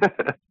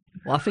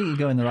 Well, I think you're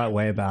going the right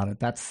way about it.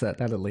 That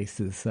at least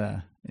is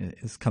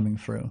coming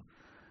through.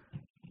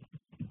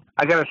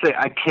 I gotta say,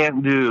 I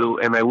can't do,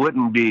 and I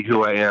wouldn't be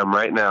who I am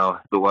right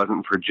now if it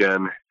wasn't for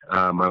Jen,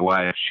 my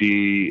wife.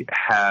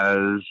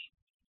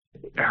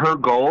 Her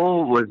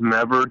goal was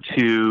never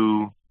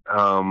to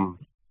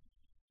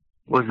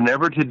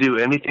do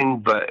anything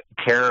but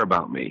care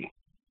about me,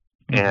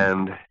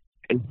 and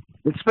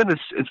it's been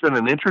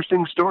an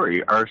interesting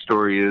story. Our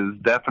story is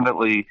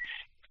definitely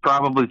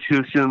probably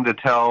too soon to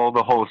tell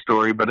the whole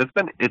story, but it's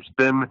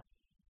been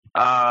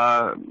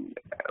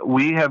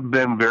we have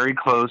been very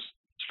close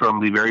from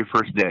the very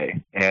first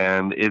day,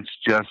 and it's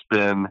just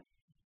been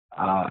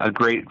a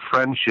great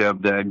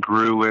friendship that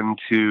grew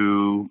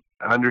into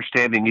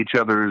understanding each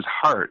other's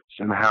hearts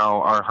and how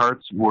our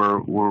hearts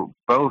were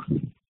both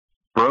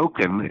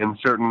broken in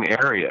certain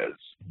areas,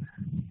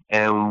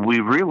 and we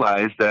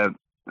realized that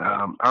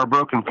our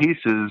broken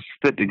pieces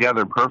fit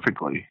together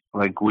perfectly.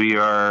 Like we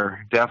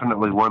are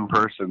definitely one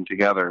person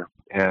together,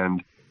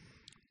 and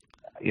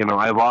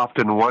I've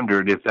often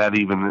wondered if that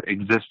even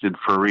existed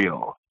for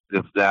real,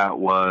 if that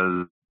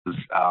was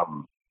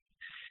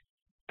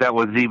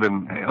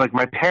even like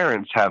my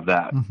parents have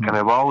that. And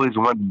I've always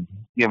wondered,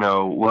 is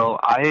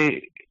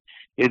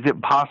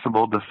it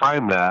possible to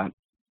find that?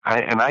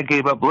 I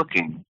gave up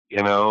looking,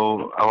 a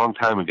long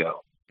time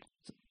ago,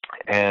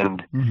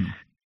 and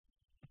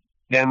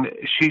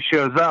she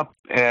shows up,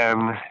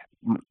 and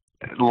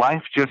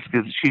life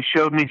she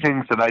showed me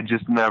things that I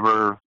just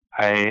never,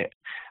 I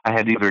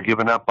had either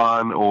given up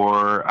on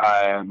or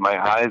my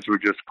eyes were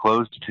just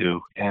closed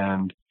to.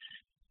 And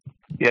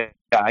yeah,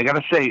 I got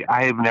to say,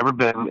 I have never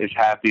been as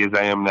happy as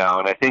I am now.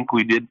 And I think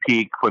we did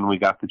peak when we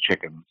got the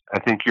chickens. I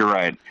think you're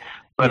right.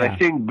 But I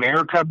think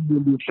bear coming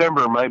in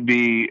December might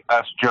be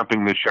us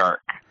jumping the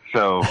shark.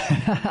 So,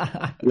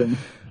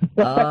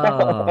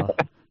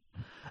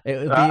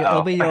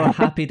 it'll be your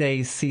Happy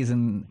Days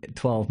season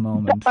 12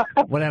 moment,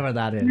 whatever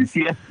that is.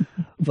 Yeah.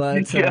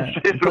 But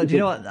but you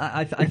know what?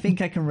 I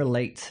think I can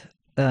relate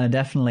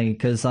definitely,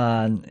 because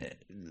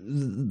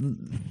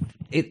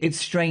it's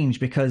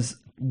strange, because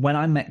when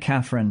I met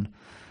Catherine,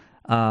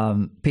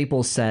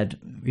 people said,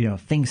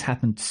 things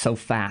happened so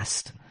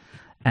fast,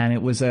 and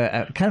it was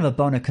a kind of a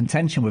bone of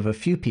contention with a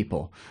few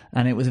people,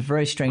 and it was a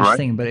very strange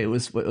thing. But it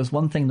was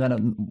one thing that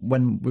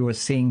when we were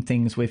seeing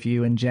things with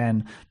you and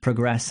Jen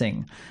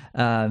progressing,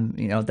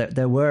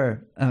 there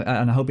were,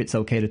 and I hope it's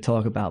okay to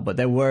talk about, but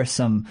there were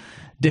some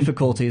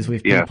difficulties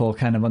with people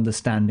kind of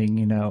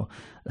understanding,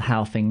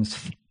 how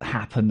things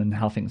happen and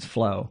how things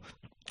flow.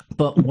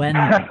 But when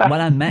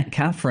I met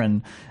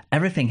Catherine,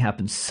 everything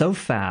happened so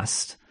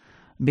fast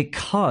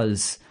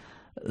because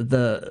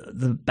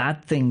the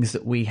bad things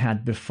that we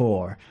had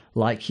before,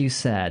 like you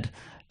said,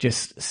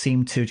 just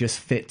seemed to just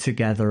fit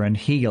together and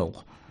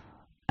heal.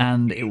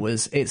 And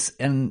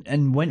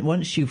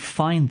once you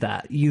find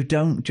that, you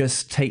don't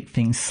just take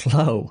things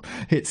slow.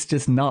 It's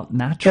just not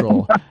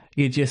natural.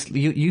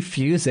 you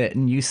fuse it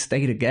and you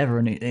stay together,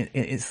 and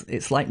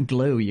it's like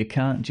glue. You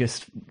can't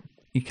just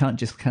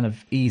kind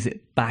of ease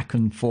it back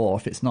and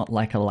forth. It's not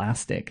like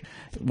elastic.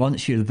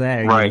 Once you're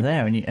there, you're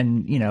there,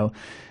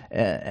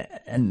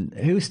 and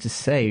who's to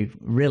say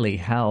really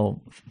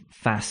how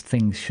fast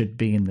things should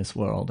be in this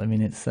world? I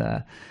mean,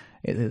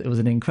 it was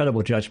an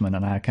incredible judgment,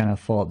 and I kind of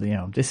thought,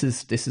 this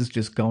is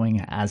just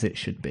going as it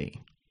should be,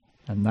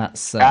 and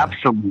that's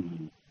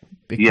absolutely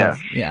because,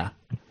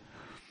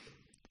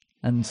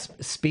 and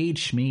speed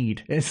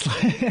schmeed. It's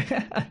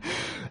like,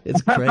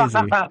 it's crazy.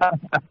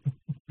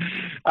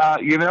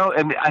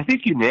 And I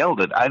think you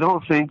nailed it. I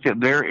don't think that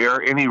there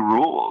are any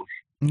rules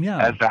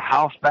as to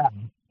how fast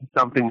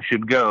something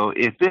should go.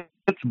 If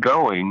it's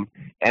going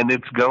and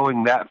it's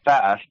going that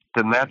fast,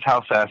 then that's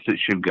how fast it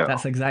should go.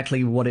 That's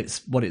exactly what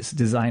it's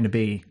designed to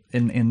be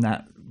in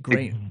that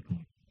great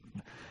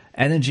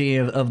energy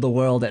of the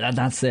world.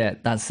 That's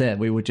it.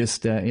 We were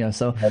just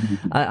so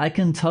I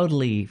can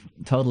totally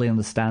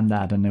understand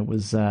that, and it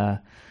was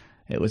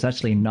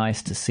actually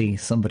nice to see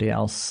somebody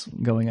else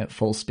going at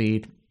full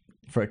speed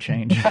for a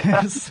change.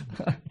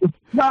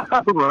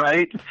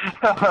 Right.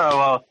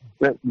 Well,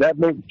 that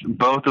makes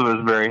both of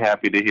us very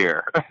happy to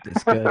hear.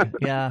 It's good.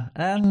 Yeah.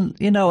 And,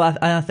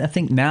 I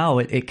think now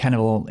it kind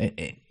of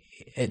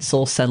it's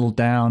all settled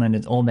down and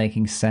it's all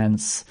making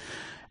sense.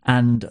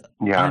 And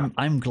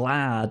I'm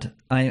glad.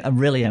 I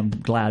really am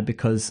glad,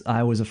 because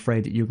I was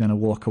afraid that you were going to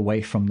walk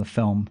away from the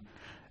film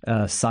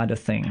side of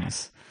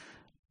things.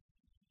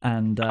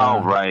 And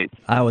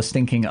I was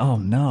thinking, oh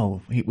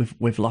no,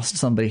 we've lost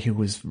somebody who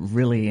was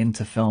really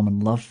into film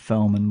and loved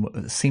film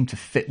and seemed to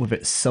fit with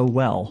it so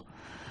well.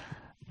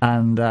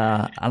 And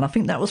I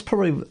think that was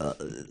probably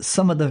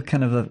some of the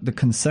kind of the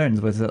concerns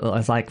was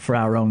like for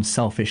our own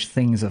selfish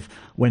things of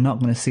we're not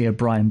going to see a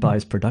Brian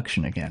Byes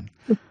production again.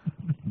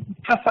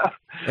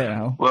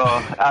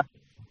 Well,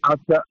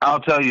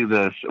 I'll tell you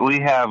this: we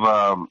have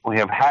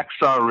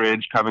Hacksaw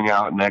Ridge coming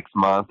out next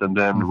month, and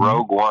then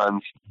Rogue One.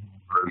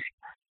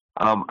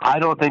 I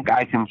don't think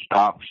I can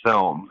stop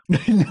film.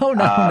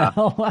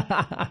 No.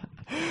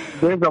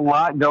 There's a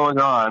lot going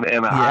on,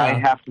 and I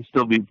have to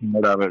still be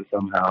part of it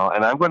somehow.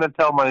 And I'm going to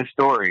tell my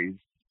stories.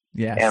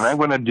 Yes. And I'm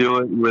going to do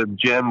it with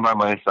Jen by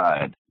my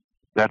side.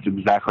 That's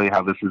exactly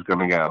how this is going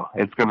to go.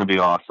 It's going to be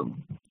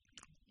awesome.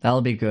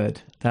 That'll be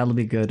good.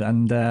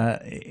 And,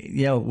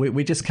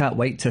 we just can't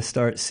wait to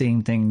start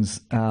seeing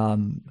things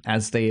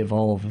as they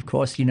evolve. Of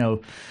course,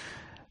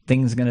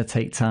 things are going to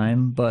take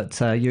time, but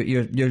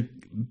you're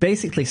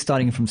basically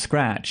starting from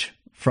scratch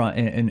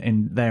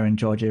in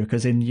Georgia,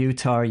 because in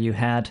Utah you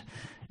had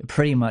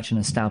pretty much an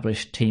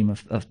established team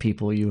of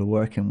people you were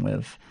working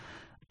with.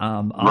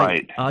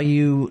 Right. Are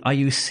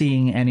you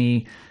seeing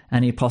any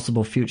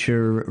possible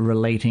future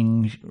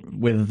relating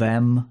with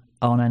them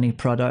on any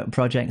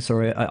projects,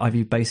 or have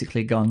you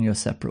basically gone your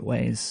separate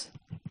ways?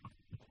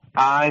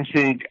 I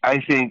think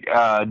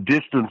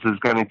distance is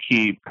going to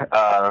keep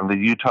the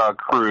Utah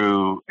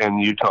crew in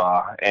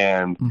Utah,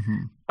 and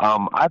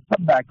I've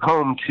come back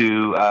home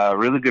to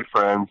really good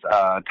friends,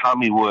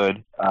 Tommy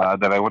Wood,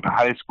 that I went to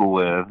high school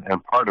with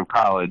and part of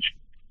college.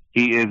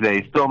 He is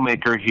a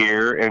filmmaker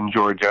here in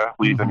Georgia.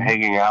 We've been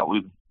hanging out,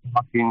 we've been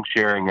talking,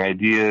 sharing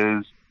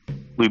ideas.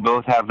 We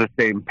both have the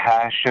same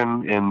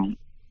passion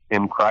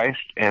in Christ,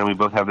 and we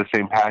both have the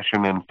same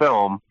passion in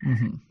film.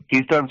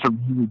 He's done some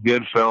really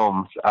good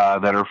films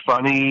that are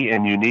funny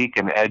and unique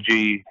and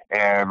edgy,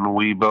 and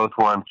we both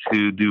want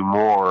to do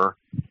more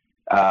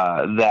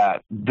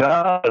that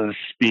does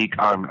speak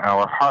on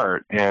our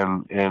heart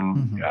and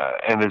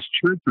is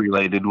truth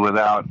related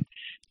without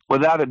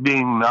it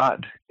being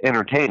not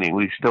entertaining.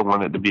 We still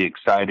want it to be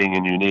exciting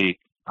and unique.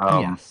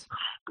 Yes.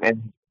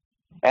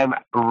 And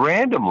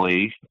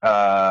randomly,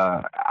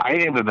 I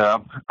ended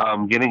up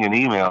getting an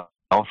email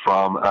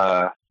from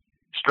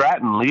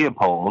Stratton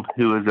Leopold,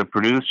 who is a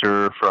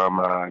producer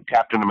from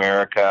Captain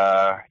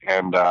America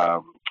and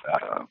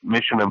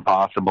Mission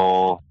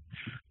Impossible.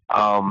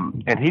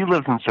 And he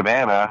lives in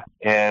Savannah,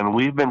 and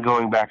we've been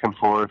going back and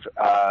forth,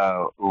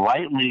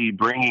 lightly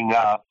bringing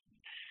up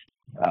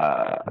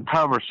a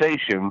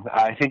conversation.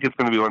 I think it's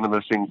going to be one of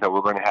those things that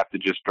we're going to have to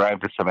just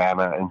drive to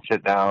Savannah and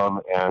sit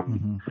down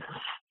and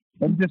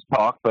just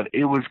talk. But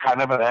it was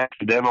kind of an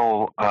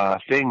accidental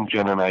thing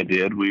Jen and I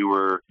did. We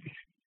were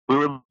we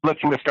were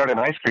looking to start an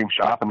ice cream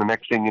shop, and the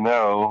next thing you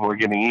know, we're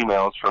getting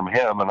emails from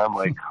him, and I'm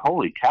like,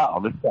 holy cow,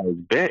 this guy's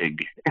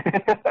big.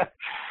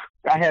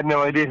 I had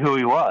no idea who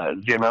he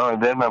was,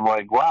 and then I'm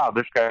like, wow,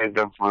 this guy has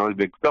done some really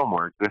big film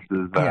work. This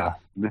is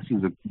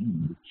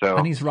so.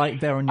 And he's right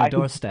there on your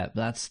doorstep.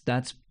 That's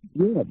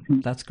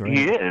great.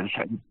 He is.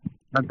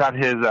 I got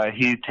his.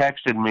 He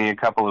texted me a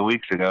couple of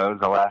weeks ago. It was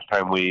the last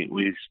time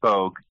we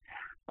spoke.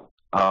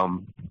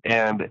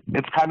 And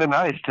it's kind of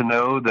nice to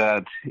know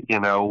that,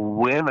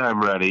 when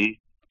I'm ready,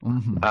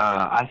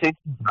 I think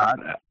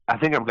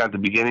I've got the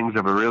beginnings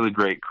of a really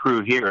great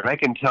crew here. And I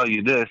can tell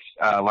you this,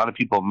 a lot of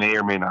people may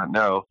or may not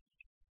know,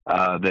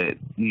 that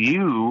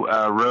you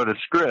wrote a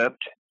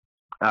script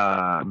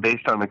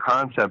based on the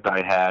concept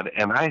I had,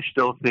 and I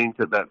still think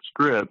that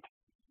script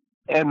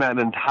and that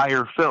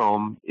entire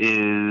film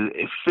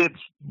it fits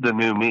the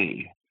new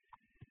me.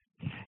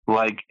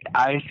 Like,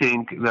 I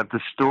think that the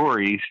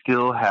story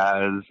still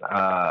has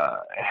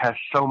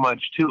so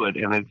much to it,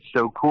 and it's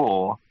so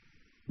cool,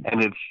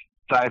 and it's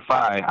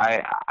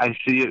sci-fi. I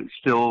see it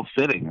still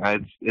fitting.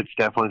 It's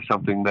definitely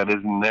something that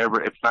is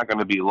it's not going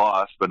to be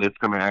lost, but it's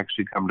going to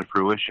actually come to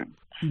fruition.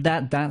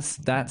 That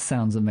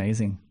sounds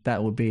amazing.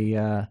 That would be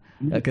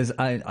because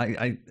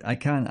I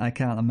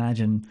can't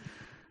imagine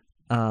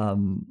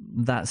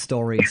that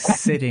story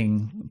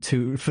sitting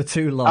for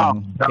too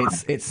long.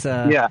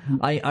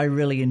 I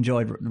really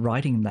enjoyed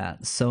writing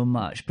that so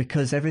much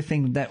because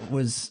everything that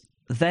was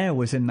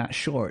in that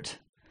short,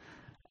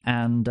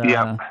 and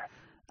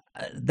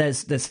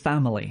there's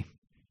family,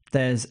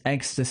 there's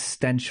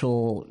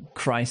existential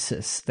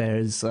crisis,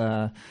 there's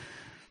a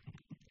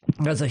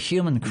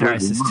human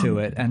crisis to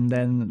it, and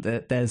then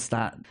there's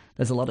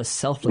a lot of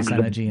selfless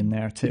energy in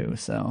there too.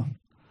 So.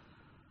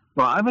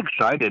 Well, I'm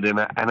excited,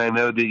 and I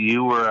know that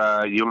you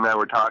and I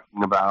were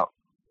talking about,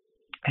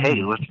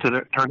 hey, let's turn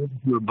it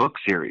into a book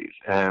series,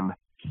 and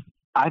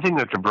I think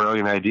that's a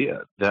brilliant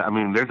idea.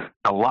 There's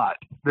a lot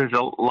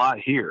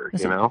here,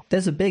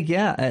 There's a big,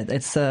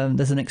 it's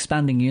there's an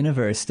expanding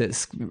universe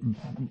that's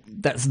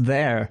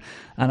there,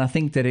 and I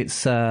think that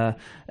it's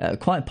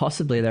quite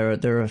possibly there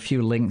are a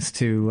few links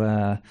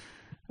to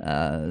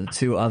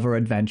other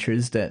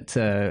adventures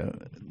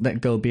that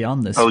go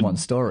beyond this one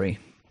story.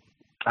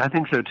 I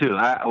think so too.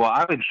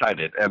 I'm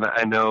excited, and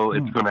I know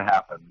it's going to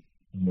happen.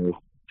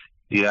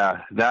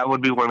 Yeah, that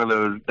would be one of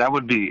those. That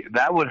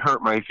would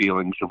hurt my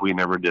feelings if we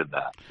never did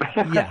that.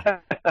 Yeah,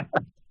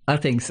 I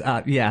think.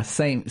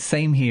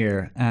 Same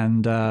here,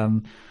 and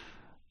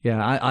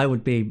I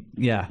would be.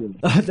 Yeah,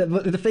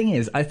 the thing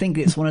is, I think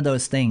it's one of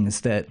those things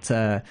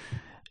that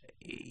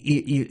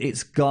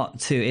it's got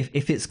to.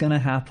 If it's going to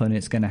happen,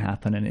 it's going to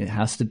happen, and it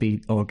has to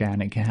be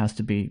organic. It has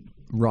to be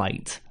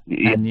right,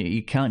 and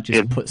you can't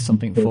just put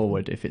something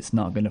forward if it's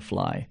not going to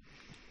fly.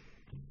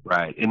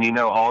 Right, and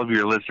all of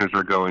your listeners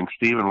are going,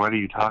 Stephen, what are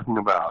you talking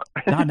about?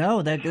 I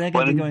know they're going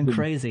to be going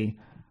crazy.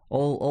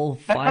 All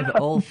five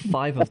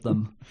of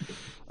them.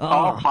 Oh,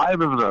 all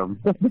five of them.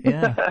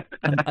 Yeah,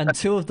 and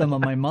two of them are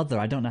my mother.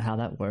 I don't know how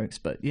that works,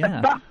 but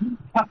yeah.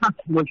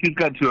 Well, she's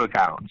got two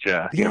accounts.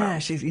 Yeah. Yeah,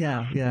 she's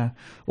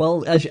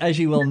Well, as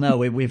you well know,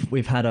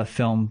 we've had a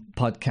film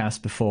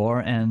podcast before,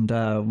 and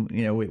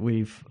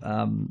we've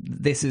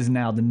this is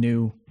now the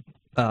new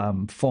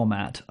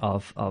format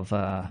of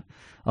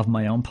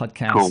my own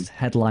podcast. Cool.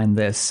 Headline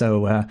this,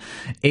 so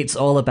it's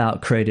all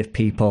about creative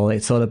people.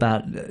 It's all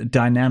about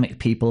dynamic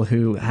people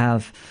who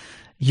have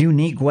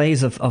unique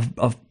ways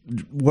of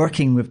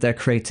working with their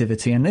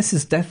creativity, and this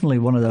is definitely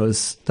one of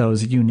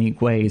those unique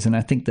ways. And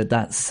I think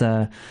that's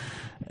I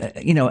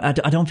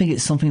don't think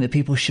it's something that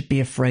people should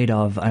be afraid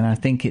of, and I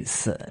think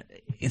it's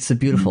a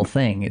beautiful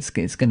thing. It's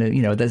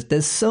gonna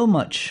there's so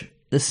much.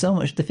 The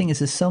thing is,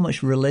 there's so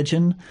much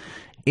religion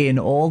in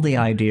all the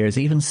ideas.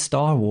 Even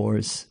Star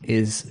Wars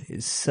is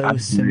so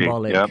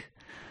symbolic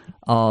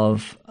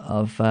of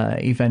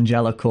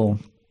evangelical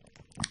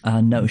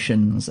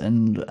notions,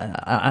 and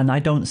I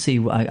don't see.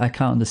 I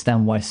can't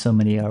understand why so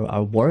many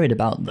are worried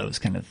about those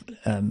kind of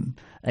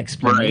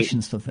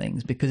explanations for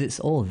things, because it's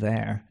all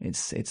there.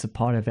 It's a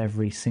part of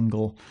every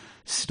single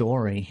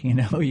story.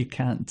 You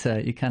can't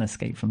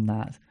escape from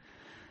that.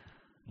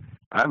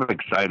 I'm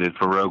excited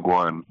for Rogue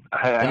One.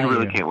 I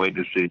really can't wait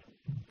to see.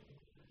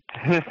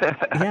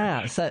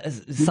 Yeah,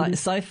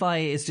 sci-fi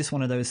is just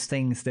one of those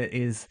things that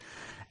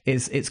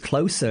it's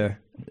closer.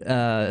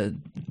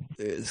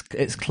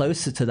 It's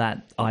closer to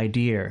that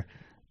idea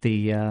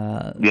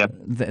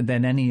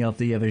than any of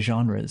the other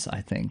genres,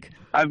 I think.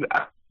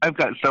 I've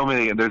got so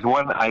many. There's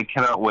one I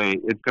cannot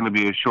wait. It's going to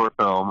be a short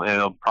film, and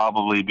it'll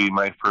probably be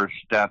my first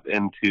step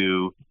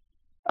into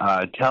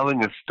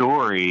telling a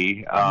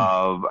story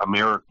of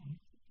America.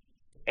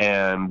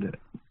 And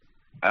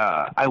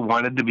I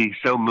wanted to be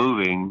so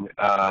moving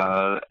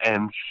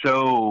and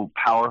so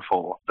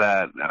powerful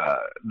that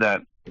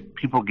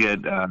people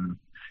get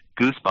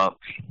goosebumps.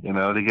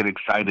 They get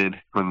excited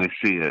when they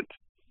see it.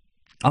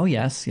 Oh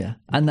yes, yeah.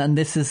 And then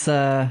this is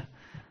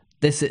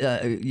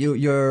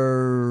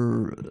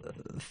your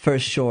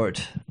first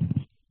short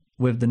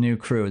with the new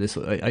crew.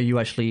 Are you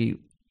actually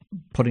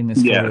putting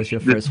this forward as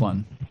your first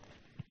one?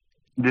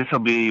 This will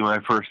be my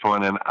first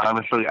one, and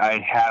honestly, I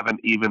haven't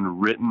even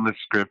written the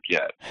script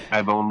yet.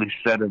 I've only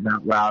said it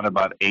out loud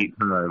about 8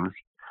 times.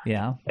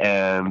 Yeah.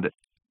 And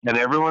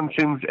everyone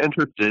seems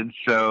interested,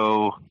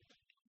 so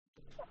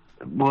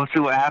we'll see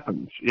what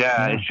happens.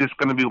 Yeah, it's just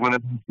going to be one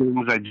of the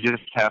things I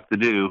just have to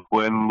do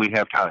when we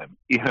have time,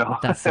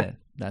 That's it.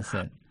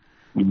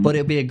 But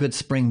it'll be a good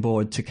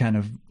springboard to kind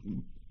of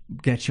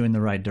get you in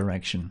the right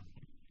direction.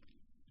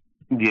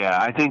 Yeah,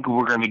 I think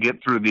we're going to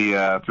get through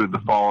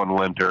the fall and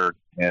winter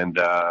and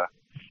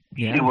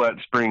see what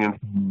spring and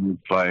summer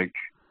looks like.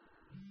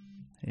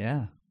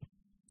 Yeah,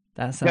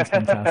 that sounds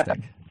fantastic.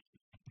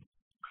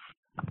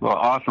 Well,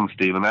 awesome,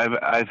 Stephen.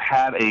 I've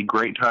had a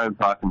great time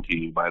talking to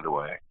you, by the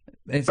way.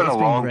 It's been a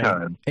long great.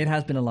 time. It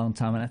has been a long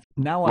time. And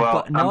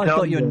I've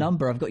got your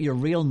number. I've got your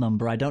real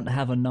number. I don't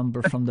have a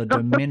number from the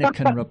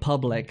Dominican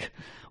Republic,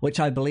 which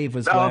I believe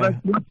was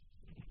where...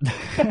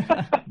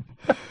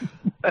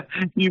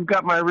 You've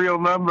got my real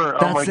number.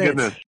 Oh, my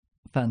goodness.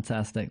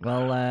 Fantastic.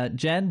 Well,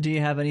 Jen, do you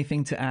have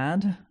anything to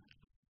add?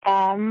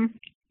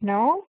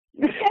 No.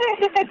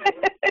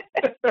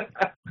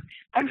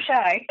 I'm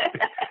shy.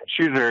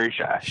 She's very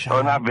shy.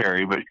 Well, not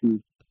very, but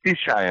she's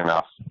shy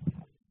enough.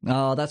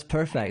 Oh, that's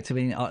perfect. I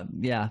mean,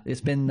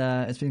 it's been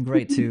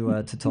great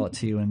to talk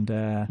to you.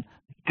 And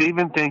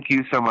Stephen, thank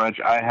you so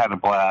much. I had a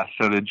blast.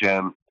 So did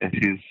Jen, and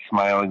she's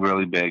smiling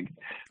really big.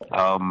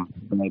 I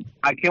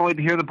can't wait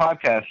to hear the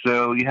podcast.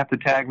 So you have to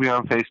tag me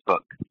on Facebook.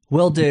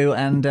 Will do,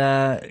 and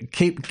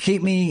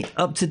keep me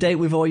up to date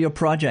with all your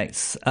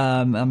projects.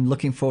 I'm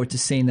looking forward to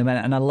seeing them,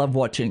 and I love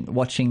I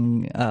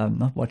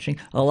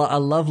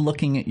love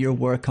looking at your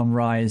work on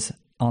Rise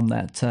on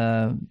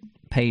that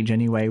page.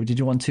 Anyway, did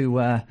you want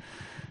to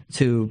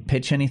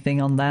pitch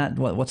anything on that?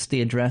 What's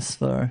the address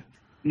for?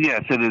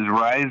 Yes, it is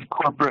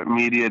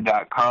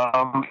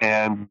risecorporatemedia.com,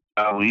 and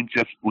we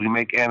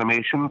make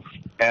animations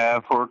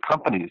for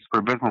companies,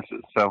 for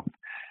businesses. So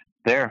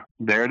there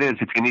it is.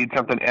 If you need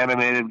something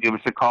animated, give us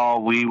a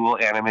call. We will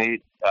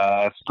animate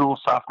stool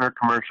softener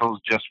commercials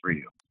just for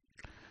you.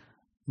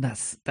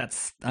 That's.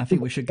 I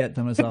think we should get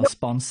them as our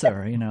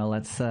sponsor.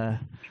 Let's.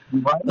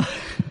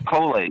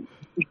 Collate.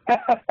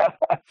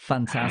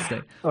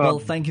 Fantastic. Well,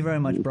 thank you very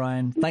much,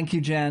 Brian. Thank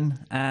you,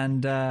 Jen,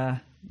 and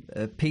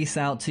peace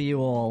out to you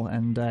all,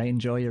 and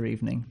enjoy your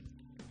evening.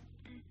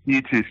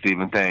 You too,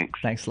 Stephen. Thanks.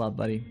 Thanks a lot,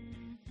 buddy.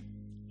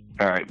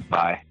 All right,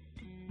 bye.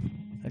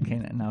 Okay,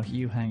 now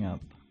you hang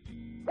up.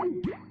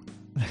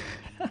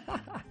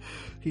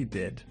 He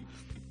did.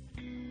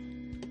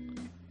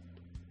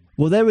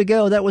 Well, there we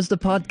go. That was the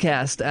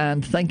podcast,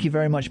 and thank you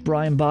very much,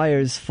 Brian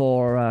Byers,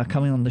 for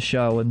coming on the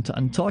show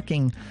and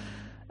talking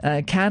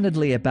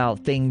candidly about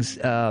things.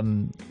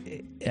 And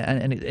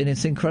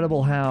it's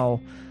incredible how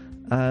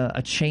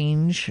a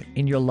change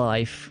in your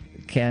life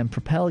can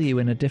propel you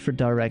in a different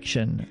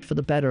direction for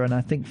the better. And I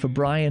think for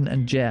Brian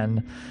and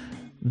Jen,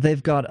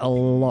 they've got a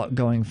lot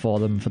going for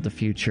them for the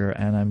future,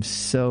 and I'm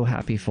so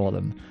happy for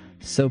them.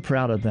 So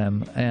proud of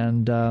them,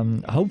 and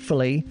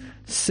hopefully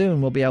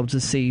soon we'll be able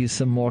to see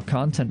some more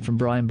content from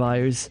Brian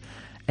Byers.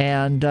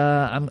 And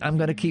I'm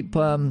going to keep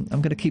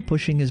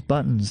pushing his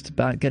buttons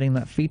about getting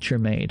that feature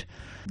made,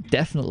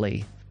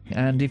 definitely.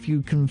 And if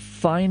you can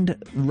find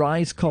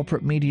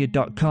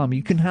risecorporatemedia.com,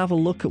 you can have a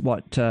look at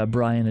what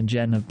Brian and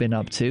Jen have been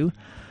up to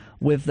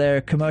with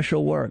their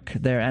commercial work,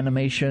 their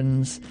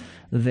animations,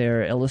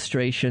 their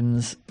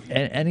illustrations,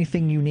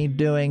 anything you need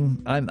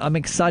doing. I'm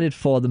excited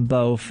for them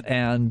both.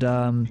 And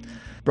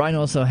Brian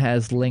also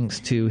has links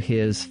to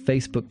his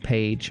Facebook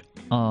page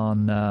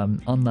on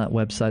that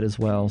website as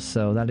well.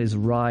 So that is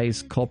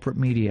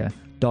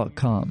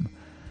risecorporatemedia.com.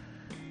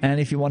 And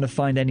if you want to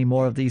find any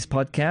more of these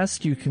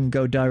podcasts, you can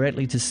go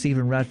directly to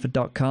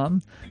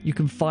StephenRadford.com. You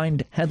can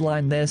find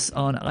Headline This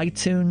on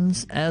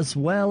iTunes as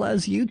well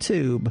as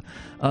YouTube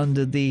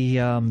under the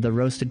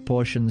Roasted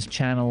Portions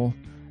channel.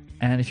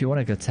 And if you want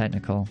to go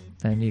technical,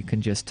 then you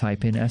can just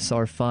type in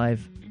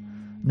SR5.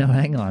 No,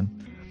 hang on.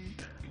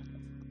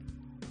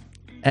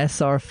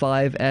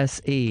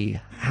 SR5SE.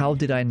 How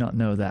did I not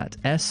know that?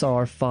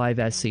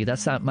 SR5SE.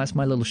 That's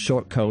my little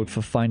short code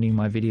for finding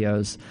my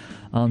videos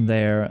on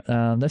there.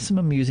 There's some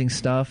amusing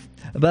stuff.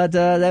 But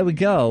there we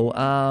go.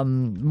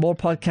 More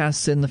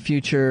podcasts in the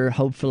future,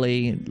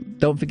 hopefully.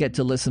 Don't forget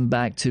to listen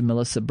back to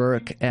Melissa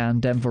Burke and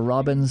Denver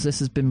Robbins. This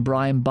has been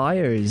Brian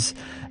Byers'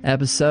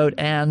 episode,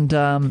 and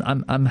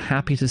I'm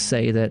happy to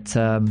say that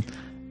I'm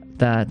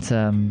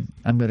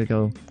going to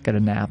go get a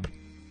nap.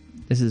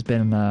 This has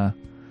been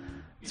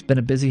it's been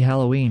a busy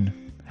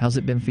Halloween. How's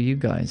it been for you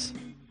guys?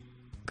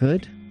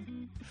 Good?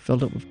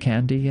 Filled up with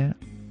candy yet?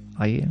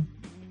 Are you?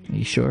 Are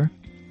you sure?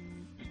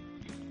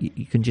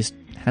 You can just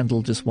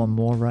handle just one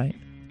more, right?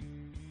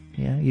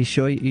 Yeah? You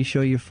sure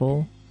you're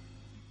full?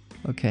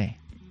 Okay.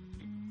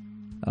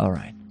 All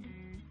right.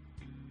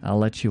 I'll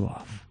let you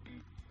off.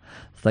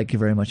 Thank you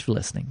very much for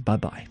listening.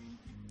 Bye-bye.